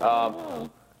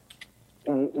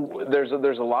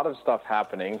 There's a lot of stuff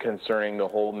happening concerning the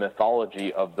whole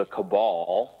mythology of the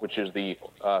Cabal, which is the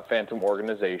phantom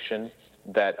organization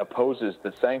that opposes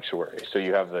the Sanctuary. So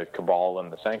you have the Cabal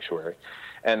and the Sanctuary.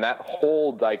 And that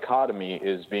whole dichotomy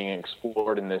is being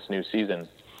explored in this new season.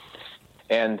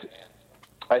 And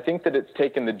I think that it's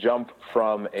taken the jump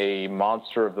from a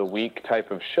Monster of the Week type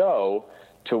of show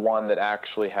to one that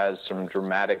actually has some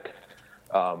dramatic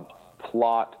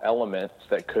plot elements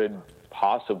that could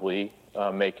possibly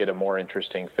make it a more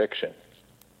interesting fiction.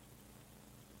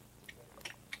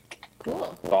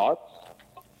 Cool. Thoughts?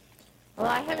 Well,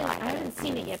 I haven't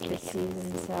seen it yet this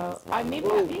season, so maybe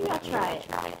I'll try it.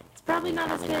 It's probably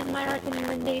not as good as my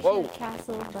recommendation of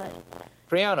Castle, but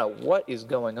Brianna, what is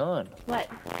going on? what?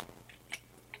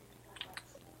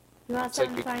 You all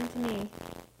sound fine to me.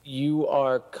 You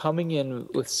are coming in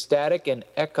with static and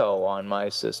echo on my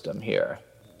system here.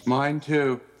 Mine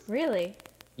too. Really?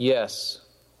 Yes.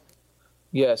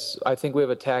 Yes, I think we have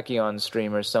a tachyon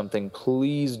stream or something.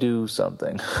 Please do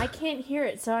something. I can't hear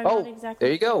it, so I'm not exactly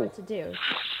there you sure go. what to do.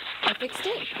 I fixed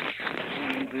it.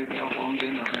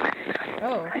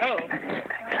 Oh.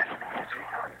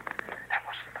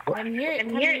 I'm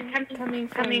hearing it coming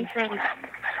from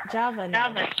Java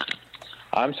now.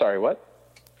 I'm sorry, what?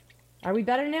 Are we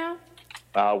better now?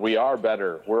 We are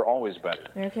better. We're always better.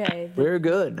 Okay. We're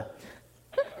good.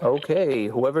 Okay,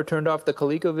 whoever turned off the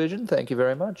ColecoVision, thank you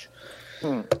very much.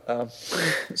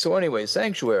 So anyway,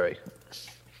 Sanctuary.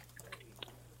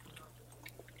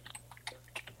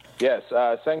 Yes,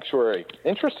 Sanctuary.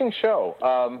 Interesting show.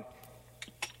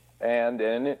 And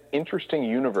an interesting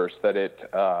universe that it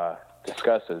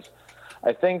discusses.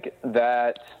 I think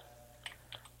that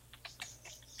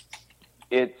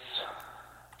its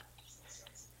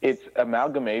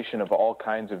amalgamation of all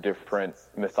kinds of different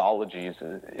mythologies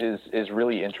is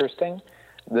really interesting.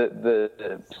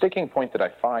 The sticking point that I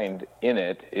find in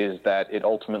it is that it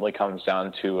ultimately comes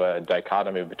down to a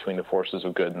dichotomy between the forces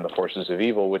of good and the forces of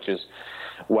evil, which is,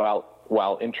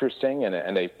 while interesting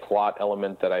and a plot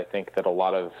element that I think that a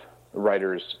lot of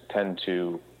writers tend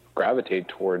to gravitate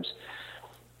towards,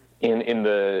 in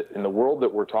the world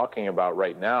that we're talking about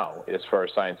right now, as far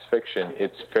as science fiction,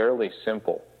 it's fairly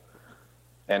simple.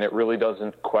 And it really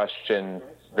doesn't question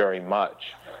very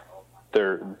much.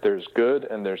 There's good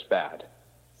and there's bad.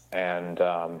 And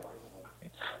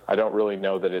I don't really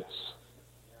know that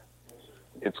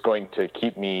it's going to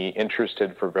keep me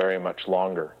interested for very much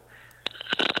longer.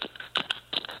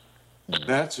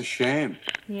 That's a shame.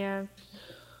 Yeah.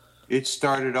 It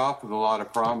started off with a lot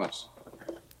of promise.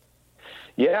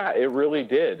 Yeah, it really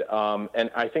did, and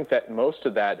I think that most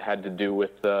of that had to do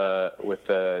with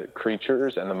the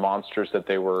creatures and the monsters that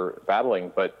they were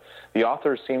battling. But the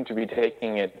authors seem to be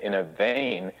taking it in a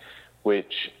vein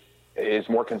which is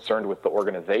more concerned with the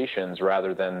organizations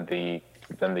rather than the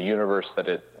universe that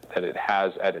it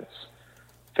has at its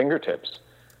fingertips.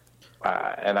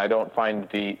 And I don't find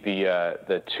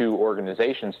the two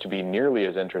organizations to be nearly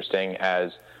as interesting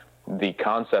as the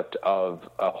concept of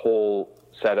a whole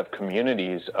set of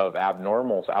communities of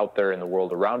abnormals out there in the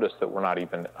world around us that we're not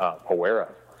even aware of.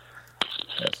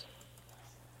 Yes.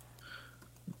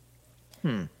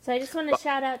 So I just want to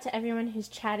shout out to everyone who's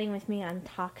chatting with me on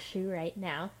TalkShoe right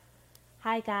now.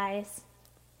 Hi, guys.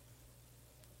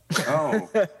 Oh.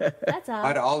 That's all.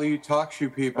 Hi to all of you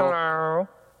TalkShoe people. Hello.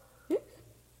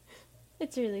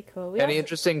 It's really cool. Any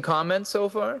interesting comments so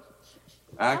far?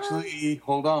 Actually,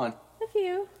 hold on. A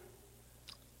few.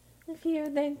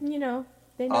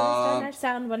 They noticed our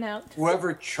sound went out.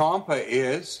 Whoever Champa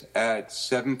is at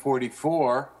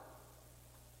 7:44,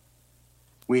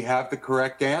 we have the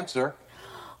correct answer.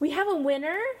 We have a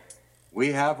winner?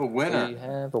 We have a winner. We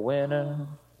have a winner.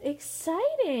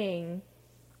 Exciting.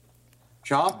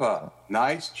 Champa,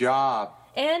 nice job.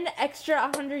 And extra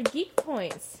 100 geek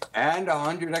points. And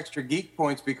 100 extra geek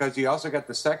points because he also got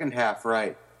the second half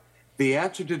right. The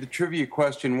answer to the trivia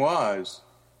question was,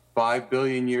 5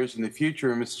 billion years in the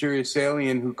future, a mysterious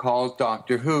alien who calls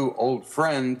Doctor Who old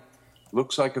friend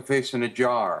looks like a face in a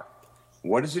jar.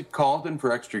 What is it called? And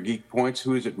for extra geek points,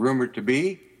 who is it rumored to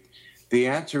be? The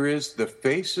answer is the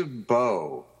Face of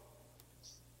Bo.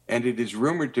 And it is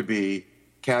rumored to be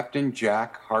Captain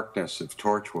Jack Harkness of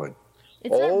Torchwood.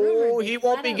 It's not rumored, he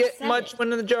won't be getting much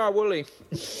one in the jar, will he?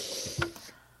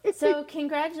 So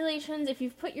congratulations if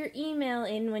you've put your email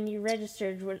in when you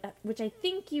registered, which I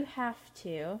think you have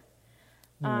to.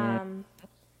 I'm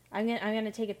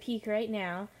gonna take a peek right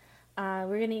now.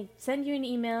 We're gonna send you an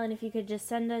email, and if you could just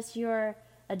send us your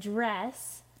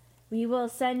address, we will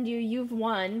send you. You've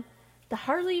won the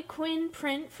Harley Quinn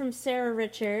print from Sarah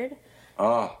Richard.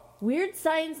 Oh. Weird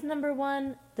Science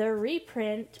 #1, the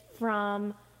reprint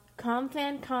from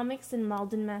Comfan Comics in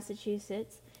Malden,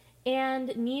 Massachusetts,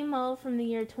 and Nemo from the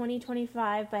year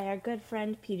 2025 by our good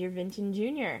friend Peter Vinton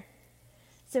Jr.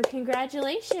 So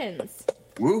congratulations!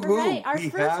 Woohoo! Right, we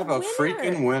have a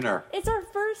freaking winner. It's our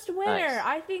first winner. Nice.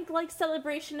 I think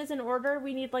celebration is in order.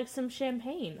 We need some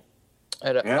champagne.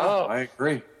 I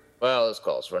agree. Well, this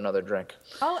calls for another drink.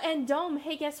 Oh, and Dome,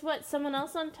 hey, guess what? Someone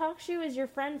else on TalkShoe is your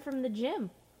friend from the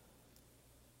gym.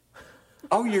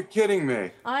 Oh, you're kidding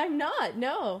me. I'm not,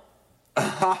 no.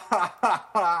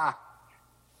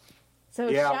 So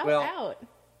yeah, shout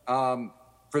out.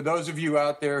 For those of you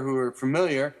out there who are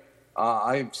familiar,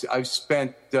 I've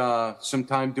spent some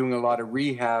time doing a lot of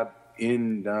rehab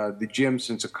in the gym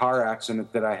since a car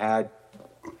accident that I had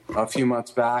a few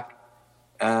months back.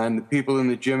 and the people in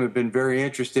the gym have been very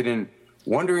interested in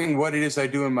wondering what it is I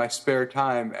do in my spare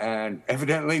time, and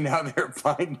evidently now they're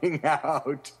finding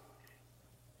out.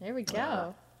 There we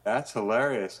go. That's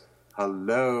hilarious.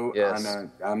 Hello. Yes.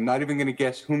 I'm not even going to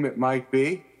guess whom it might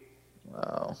be.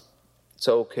 Wow. It's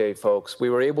okay, folks.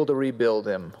 We were able to rebuild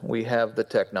him. We have the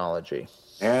technology.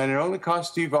 And it only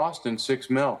cost Steve Austin $6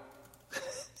 million.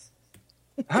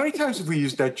 How many times have we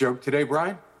used that joke today,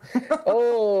 Brian?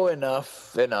 Oh,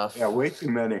 enough. Yeah, way too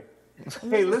many.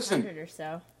 Hey, listen. 100 or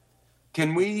so.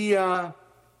 Can we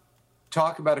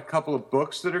talk about a couple of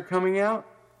books that are coming out?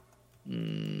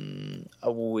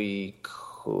 We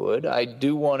could. I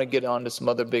do want to get on to some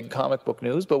other big comic book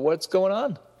news, but what's going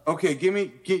on? Okay, give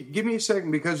me a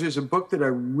second, because there's a book that I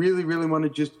really, really want to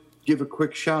just give a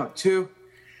quick shout to.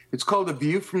 It's called A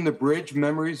View from the Bridge,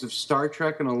 Memories of Star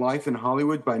Trek and a Life in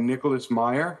Hollywood by Nicholas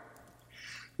Meyer.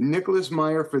 Nicholas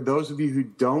Meyer, for those of you who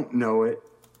don't know it,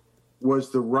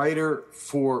 was the writer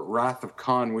for Wrath of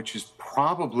Khan, which is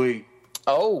probably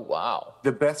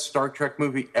the best Star Trek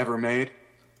movie ever made.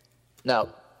 Now,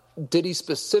 did he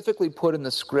specifically put in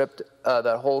the script that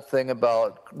whole thing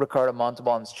about Ricardo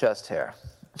Montalban's chest hair?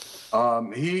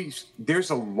 There's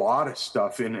a lot of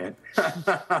stuff in it.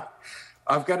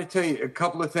 I've got to tell you a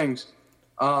couple of things.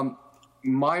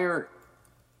 Meyer,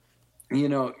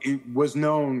 it was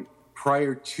known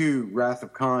prior to Wrath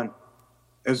of Khan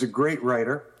as a great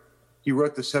writer. He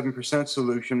wrote The 7%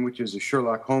 Solution, which is a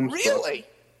Sherlock Holmes book. Really?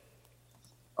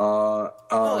 He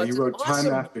wrote awesome.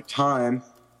 Time After Time,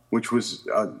 which was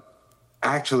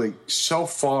actually so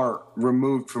far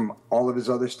removed from all of his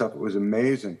other stuff. It was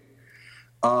amazing.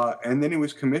 And then he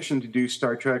was commissioned to do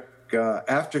Star Trek,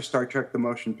 after Star Trek The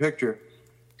Motion Picture,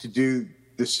 to do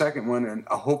the second one and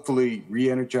hopefully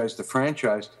re-energize the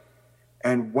franchise.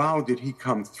 And wow, did he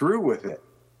come through with it.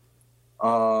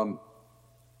 The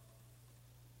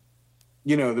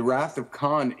Wrath of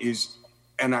Khan is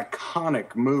an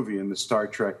iconic movie in the Star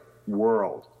Trek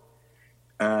world.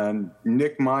 And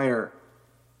Nick Meyer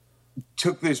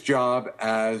took this job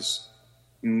as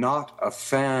not a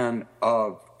fan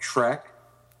of Trek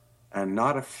and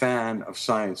not a fan of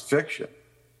science fiction.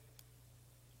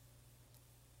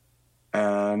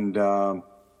 And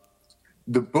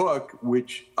the book,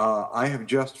 which I have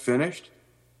just finished,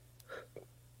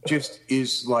 just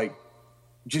is like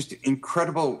just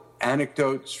incredible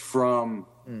anecdotes from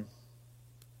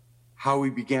how he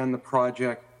began the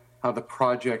project, how the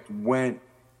project went,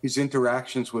 his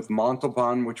interactions with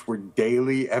Montalban, which were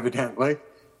daily, evidently.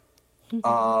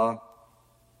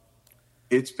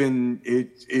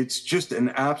 It's just an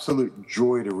absolute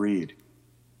joy to read.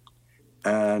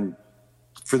 And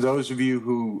for those of you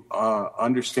who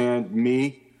understand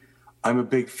me, I'm a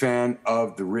big fan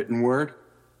of the written word.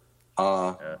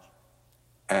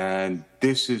 And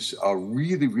this is a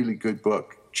really, really good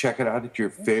book. Check it out at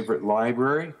your favorite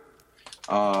library.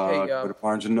 Go to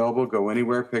Barnes & Noble, go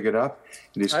anywhere, pick it up.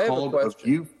 It is called A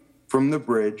View from the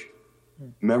Bridge,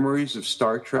 Memories of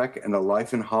Star Trek and a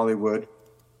Life in Hollywood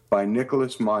by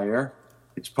Nicholas Meyer.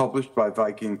 It's published by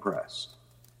Viking Press.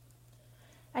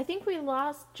 I think we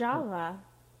lost Java.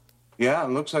 Yeah, it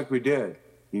looks like we did.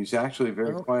 He's actually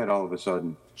very quiet all of a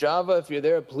sudden. Java, if you're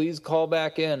there, please call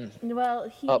back in. Well,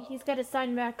 he's got to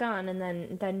sign back on, and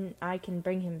then I can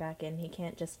bring him back in. He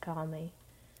can't just call me.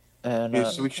 And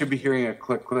so we should be hearing a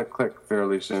click, click, click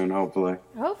fairly soon, hopefully.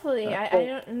 Hopefully.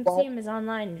 I don't see him as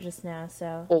online just now,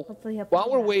 so hopefully he'll...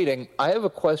 While we're waiting, I have a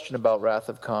question about Wrath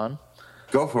of Khan.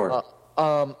 Go for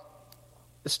it.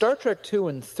 Star Trek 2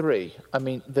 and 3, I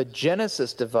mean, the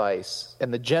Genesis device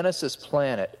and the Genesis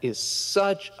planet is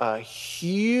such a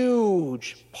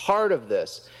huge part of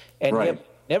this. And right. you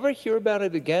never hear about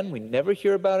it again. We never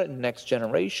hear about it in Next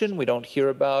Generation. We don't hear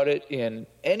about it in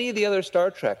any of the other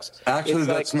Star Treks. Actually,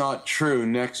 that's not true.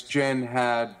 Next Gen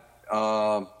had,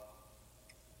 I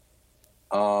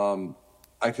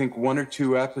think, 1 or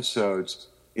 2 episodes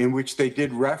in which they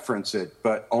did reference it,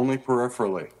 but only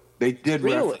peripherally. They did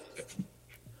reference it.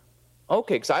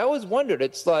 Okay, because I always wondered,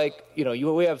 it's like,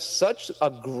 we have such a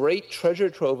great treasure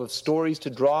trove of stories to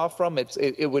draw from.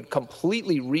 It would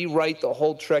completely rewrite the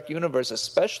whole Trek universe,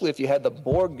 especially if you had the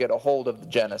Borg get a hold of the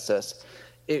Genesis.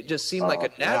 It just seemed like a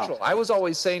natural. Yeah. I was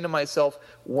always saying to myself,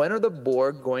 when are the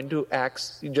Borg going to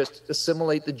just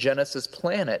assimilate the Genesis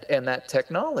planet and that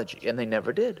technology? And they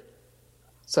never did.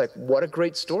 It's like, what a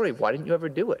great story. Why didn't you ever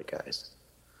do it, guys?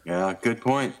 Yeah, good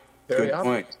point. Good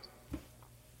point.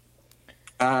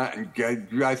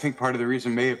 I think part of the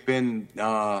reason may have been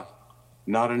not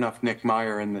enough Nick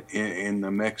Meyer in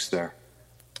the mix there.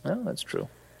 Oh, that's true.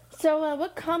 So,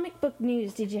 what comic book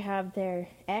news did you have there,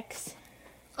 X?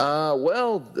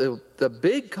 Well, the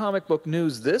big comic book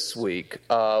news this week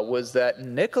was that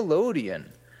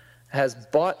Nickelodeon has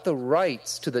bought the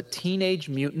rights to the Teenage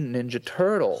Mutant Ninja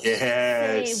Turtles.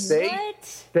 Yes.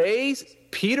 What?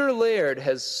 Peter Laird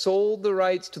has sold the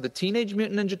rights to the Teenage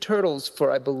Mutant Ninja Turtles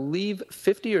for, I believe,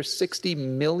 $50 or $60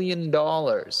 million.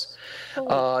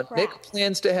 Nick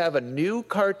plans to have a new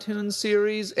cartoon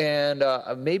series and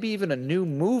maybe even a new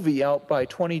movie out by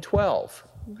 2012.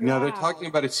 No, they're talking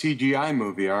about a CGI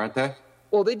movie, aren't they?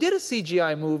 Well, they did a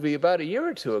CGI movie about a year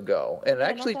or two ago, and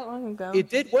actually, not that long ago. It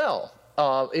did well.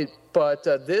 But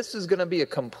this is going to be a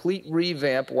complete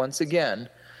revamp once again.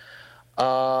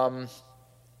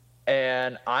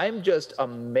 And I'm just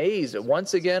amazed.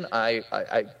 Once again,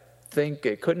 I think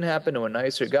it couldn't happen to a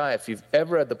nicer guy. If you've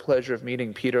ever had the pleasure of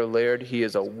meeting Peter Laird, he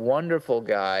is a wonderful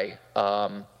guy.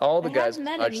 All the guys I've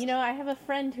met him. You know, I have a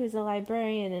friend who's a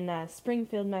librarian in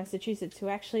Springfield, Massachusetts, who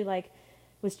actually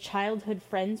was childhood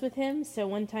friends with him. So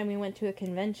one time we went to a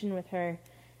convention with her,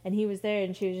 and he was there,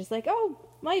 and she was just like, "Oh,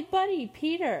 my buddy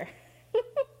Peter."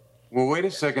 Well, wait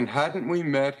a second. Hadn't we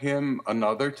met him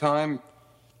another time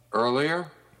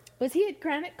earlier? Was he at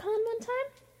Granite Con one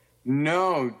time?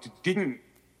 No, didn't.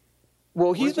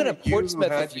 Well, he's been at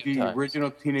Portsmouth a few the times. original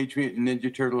Teenage Mutant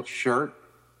Ninja Turtle shirt?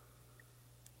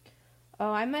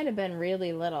 Oh, I might have been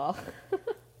really little.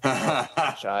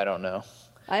 I don't know.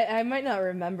 I might not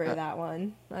remember that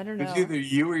one. I don't know. It's either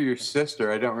you or your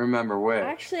sister. I don't remember which.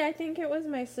 Actually, I think it was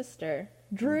my sister.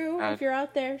 Drew, if you're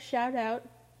out there, shout out.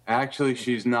 Actually,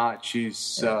 she's not.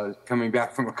 She's coming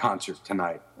back from a concert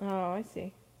tonight. Oh, I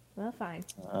see. Well, fine.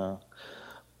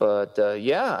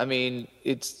 Yeah, I mean,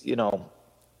 it's,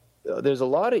 there's a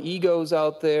lot of egos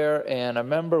out there, and I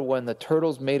remember when the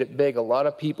Turtles made it big, a lot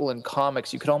of people in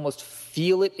comics, you could almost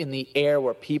feel it in the air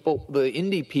where the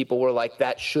indie people were like,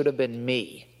 that should have been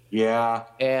me. Yeah.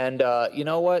 And you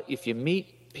know what? If you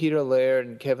meet Peter Laird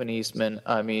and Kevin Eastman,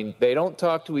 I mean, they don't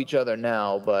talk to each other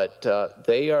now, but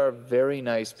they are very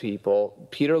nice people.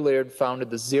 Peter Laird founded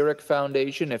the Xeric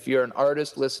Foundation. If you're an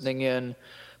artist listening in,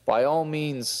 by all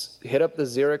means, hit up the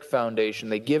Xeric Foundation.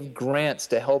 They give grants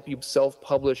to help you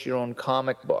self-publish your own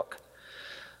comic book.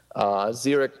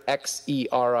 Xeric,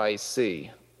 Xeric.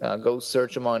 Go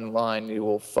search them online. You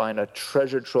will find a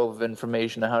treasure trove of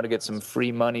information on how to get some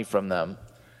free money from them.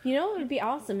 You know what would be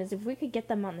awesome is if we could get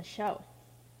them on the show.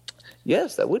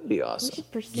 Yes, that would be awesome. We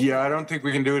should pursue I don't think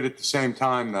we can do it at the same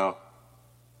time, though.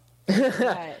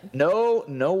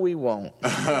 No, we won't.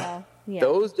 Yeah.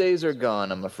 Those days are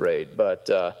gone, I'm afraid. But,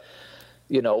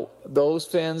 those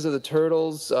fans of the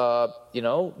Turtles,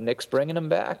 Nick's bringing them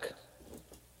back.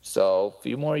 So a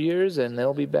few more years, and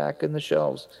they'll be back in the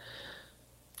shelves.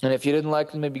 And if you didn't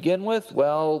like them to begin with,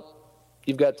 well,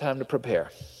 you've got time to prepare.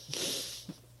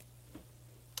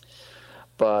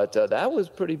 But that was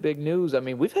pretty big news. I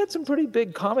mean, we've had some pretty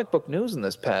big comic book news in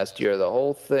this past year. The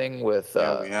whole thing with,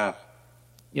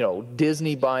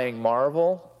 Disney buying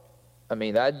Marvel. I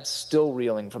mean, I'm still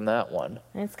reeling from that one.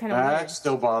 It's kind of that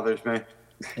still bothers me.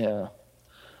 Yeah.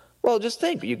 Well, just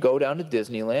think. You go down to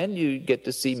Disneyland, you get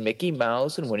to see Mickey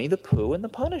Mouse and Winnie the Pooh and the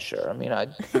Punisher. I mean,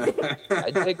 I'd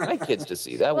take my kids to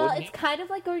see that, wouldn't you? Well, it's kind of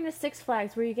like going to Six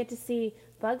Flags where you get to see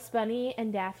Bugs Bunny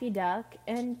and Daffy Duck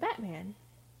and Batman.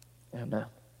 Yeah, no.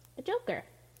 The Joker.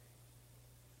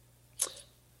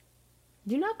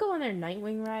 Do not go on their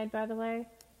Nightwing ride, by the way.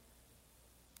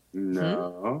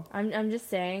 No. I'm just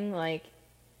saying, like,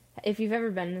 if you've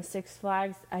ever been to Six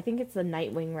Flags, I think it's the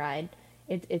Nightwing ride.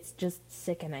 It's just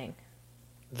sickening.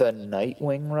 The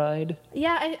Nightwing ride?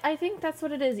 Yeah, I think that's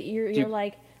what it is. You're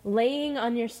like laying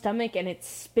on your stomach and it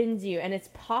spins you, and it's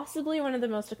possibly one of the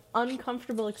most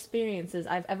uncomfortable experiences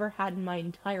I've ever had in my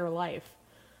entire life.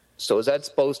 So is that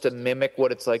supposed to mimic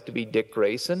what it's like to be Dick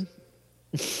Grayson?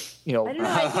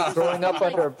 Growing up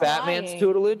under Batman's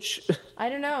tutelage? I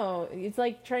don't know. It's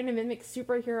like trying to mimic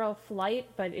superhero flight,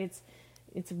 but it's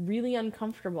really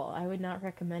uncomfortable. I would not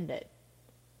recommend it.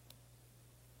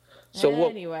 So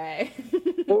anyway.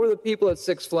 What were the people at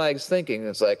Six Flags thinking?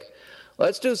 It's like,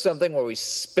 let's do something where we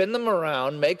spin them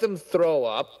around, make them throw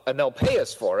up, and they'll pay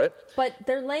us for it. But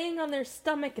they're laying on their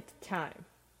stomach at the time.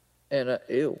 And,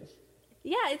 ew.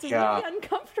 Yeah, it's really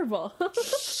uncomfortable.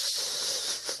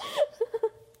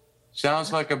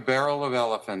 Sounds like a barrel of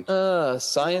elephant.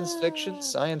 Science fiction,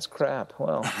 science crap.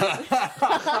 Well.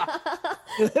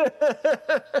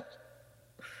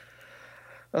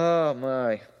 Oh,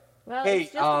 my. Well, hey,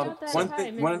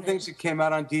 one of the things it? that came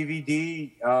out on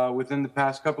DVD within the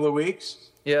past couple of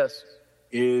weeks yes,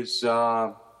 is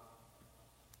the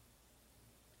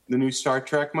new Star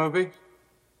Trek movie.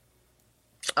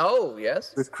 Oh,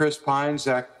 yes. With Chris Pine,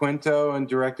 Zach Quinto, and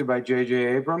directed by J.J.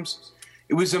 Abrams.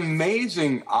 It was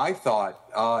amazing, I thought,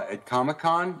 at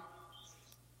Comic-Con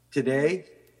today,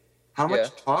 how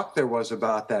much talk there was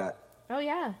about that. Oh,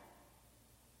 yeah.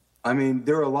 I mean,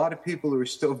 there are a lot of people who are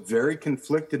still very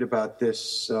conflicted about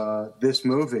this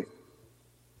movie.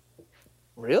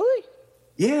 Really?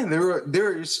 Yeah,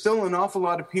 there is still an awful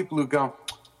lot of people who go,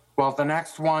 well, the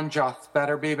next one just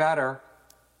better be better.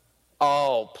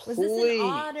 Oh, please. Was this an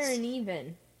odd or an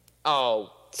even?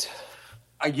 Oh,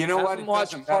 you know what? It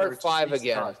watch doesn't matter. part 5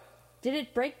 again. Did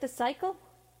it break the cycle?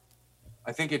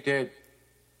 I think it did.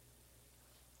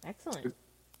 Excellent.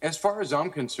 As far as I'm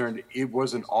concerned, it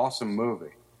was an awesome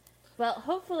movie. Well,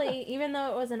 hopefully, even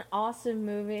though it was an awesome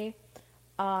movie,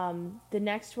 the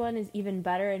next one is even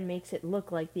better and makes it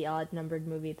look like the odd-numbered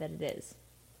movie that it is.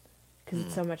 Because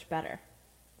it's so much better.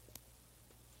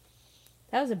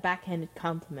 That was a backhanded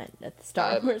compliment at the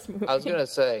Star Wars movie. I was going to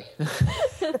say.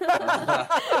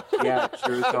 Yeah, it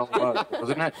sure as hell was,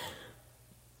 wasn't it?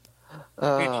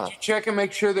 Hey, did you check and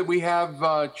make sure that we have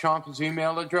Chomp's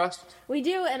email address? We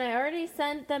do, and I already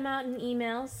sent them out an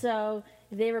email, so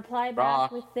if they reply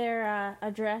back with their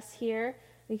address here,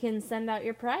 we can send out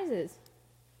your prizes.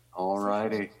 All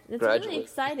righty. It's really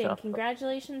exciting.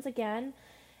 Congratulations again.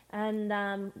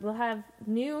 And we'll have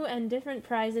new and different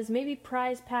prizes, maybe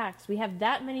prize packs. We have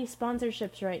that many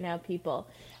sponsorships right now, people.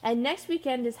 And next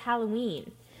weekend is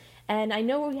Halloween. And I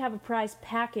know we have a prize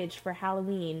package for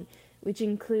Halloween, which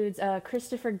includes a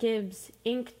Christopher Gibbs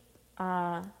ink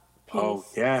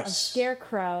piece of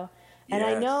Scarecrow. And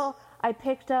I know I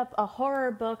picked up a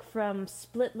horror book from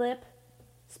Split Lip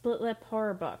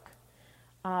Horror Book.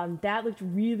 That looked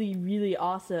really, really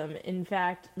awesome. In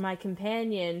fact, my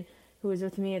companion, who was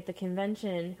with me at the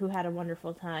convention, who had a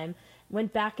wonderful time,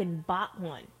 went back and bought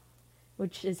one,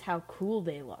 which is how cool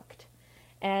they looked.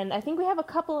 And I think we have a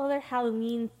couple other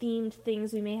Halloween-themed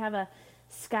things. We may have a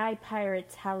Sky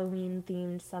Pirates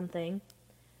Halloween-themed something.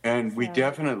 And we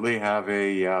definitely have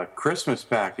a Christmas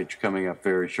package coming up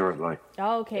very shortly.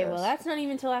 Okay, well, that's not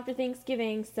even till after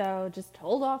Thanksgiving, so just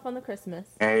hold off on the Christmas.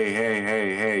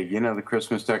 Hey. You know the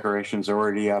Christmas decorations are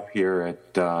already up here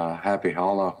at Happy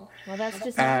Hollow. Well, that's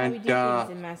just not how we do things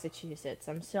in Massachusetts.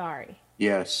 I'm sorry.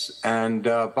 Yes, and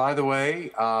by the way,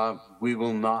 we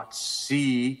will not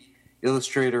see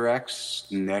Illustrator X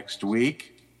next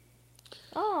week.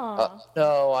 Oh.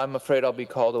 No, I'm afraid I'll be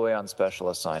called away on special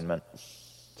assignment.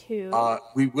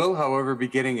 We will, however, be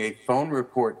getting a phone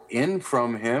report in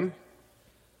from him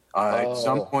at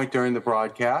some point during the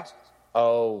broadcast.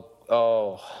 Heaven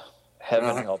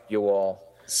help you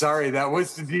all. Sorry, that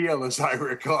was the deal, as I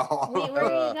recall. Wait, where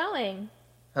are you going?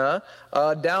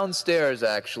 Downstairs,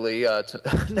 actually.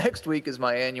 Next week is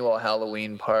my annual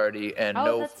Halloween party, and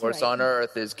no force on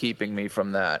earth is keeping me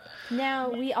from that. Now,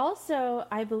 we also,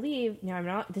 I believe,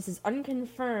 this is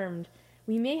unconfirmed,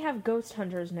 we may have Ghost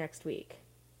Hunters next week.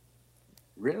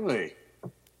 Really?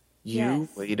 You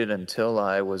waited until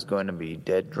I was going to be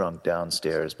dead drunk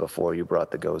downstairs before you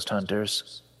brought the Ghost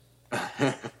Hunters?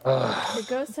 The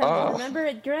Ghost Hunters. Remember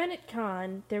at Granite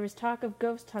Con, there was talk of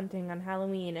ghost hunting on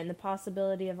Halloween and the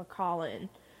possibility of a call-in.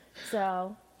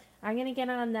 So, I'm going to get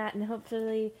on that and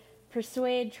hopefully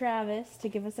persuade Travis to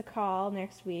give us a call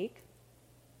next week.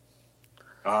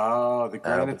 Oh, the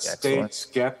Granite State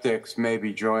Skeptics may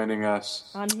be joining us.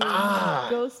 On his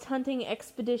ghost hunting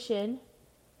expedition.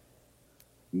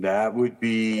 That would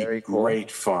be great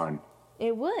fun.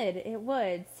 It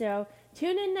would. So,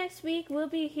 tune in next week. We'll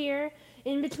be here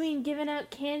in between giving out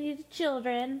candy to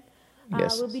children.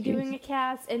 We'll be doing a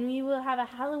cast, and we will have a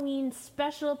Halloween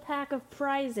special pack of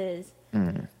prizes,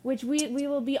 which we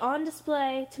will be on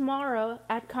display tomorrow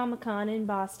at Comic-Con in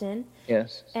Boston.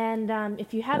 Yes. And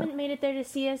if you haven't made it there to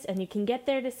see us, and you can get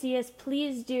there to see us,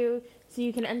 please do, so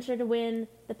you can enter to win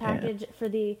the package for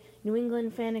the New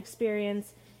England Fan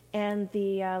Experience and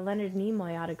the Leonard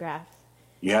Nimoy autograph.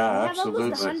 Yeah, absolutely. We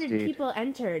have almost 100 people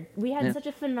entered. We had such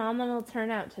a phenomenal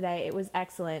turnout today. It was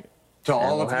excellent. To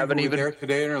all of you who are there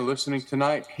today and are listening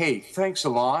tonight, hey, thanks a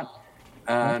lot.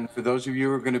 And for those of you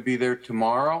who are going to be there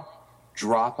tomorrow,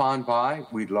 drop on by.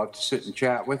 We'd love to sit and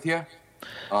chat with you.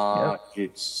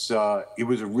 It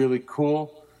was a really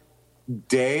cool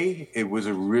day. It was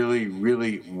a really,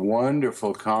 really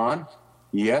wonderful con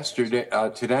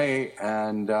today,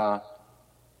 and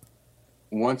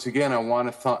once again, I want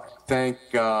to thank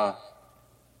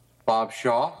Bob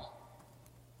Shaw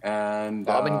and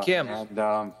Bob and Kim.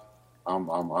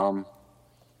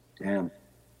 Damn.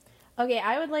 Okay,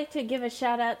 I would like to give a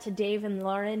shout out to Dave and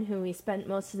Lauren, who we spent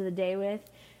most of the day with,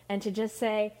 and to just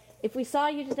say, if we saw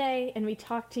you today and we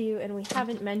talked to you and we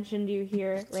haven't mentioned you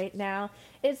here right now,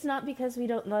 it's not because we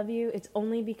don't love you. It's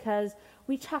only because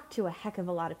we talked to a heck of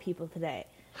a lot of people today.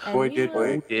 And Boy, did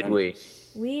we. Did we?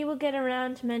 We will get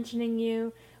around to mentioning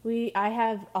you. I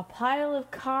have a pile of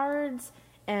cards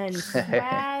and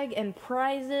swag and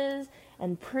prizes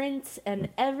and prints and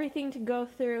everything to go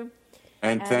through.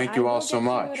 And thank you all so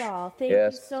much. Thank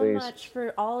you so much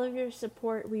for all of your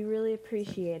support. We really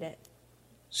appreciate it.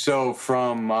 So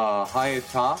from high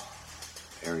atop,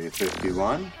 Area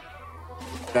 51,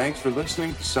 thanks for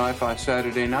listening to Sci-Fi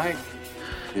Saturday Night.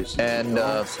 This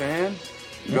is Sam.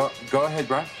 Go ahead,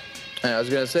 Brian. I was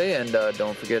going to say, and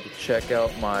don't forget to check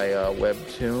out my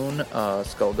webtoon,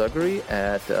 Skullduggery,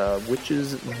 at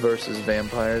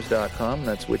witchesversusvampires.com.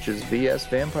 That's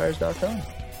witchesvsvampires.com.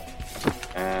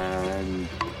 And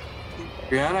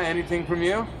Brianna, anything from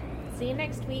you? See you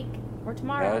next week or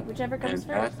tomorrow, whichever comes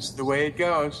first. That's the way it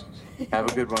goes.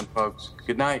 Have a good one, folks.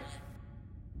 Good night.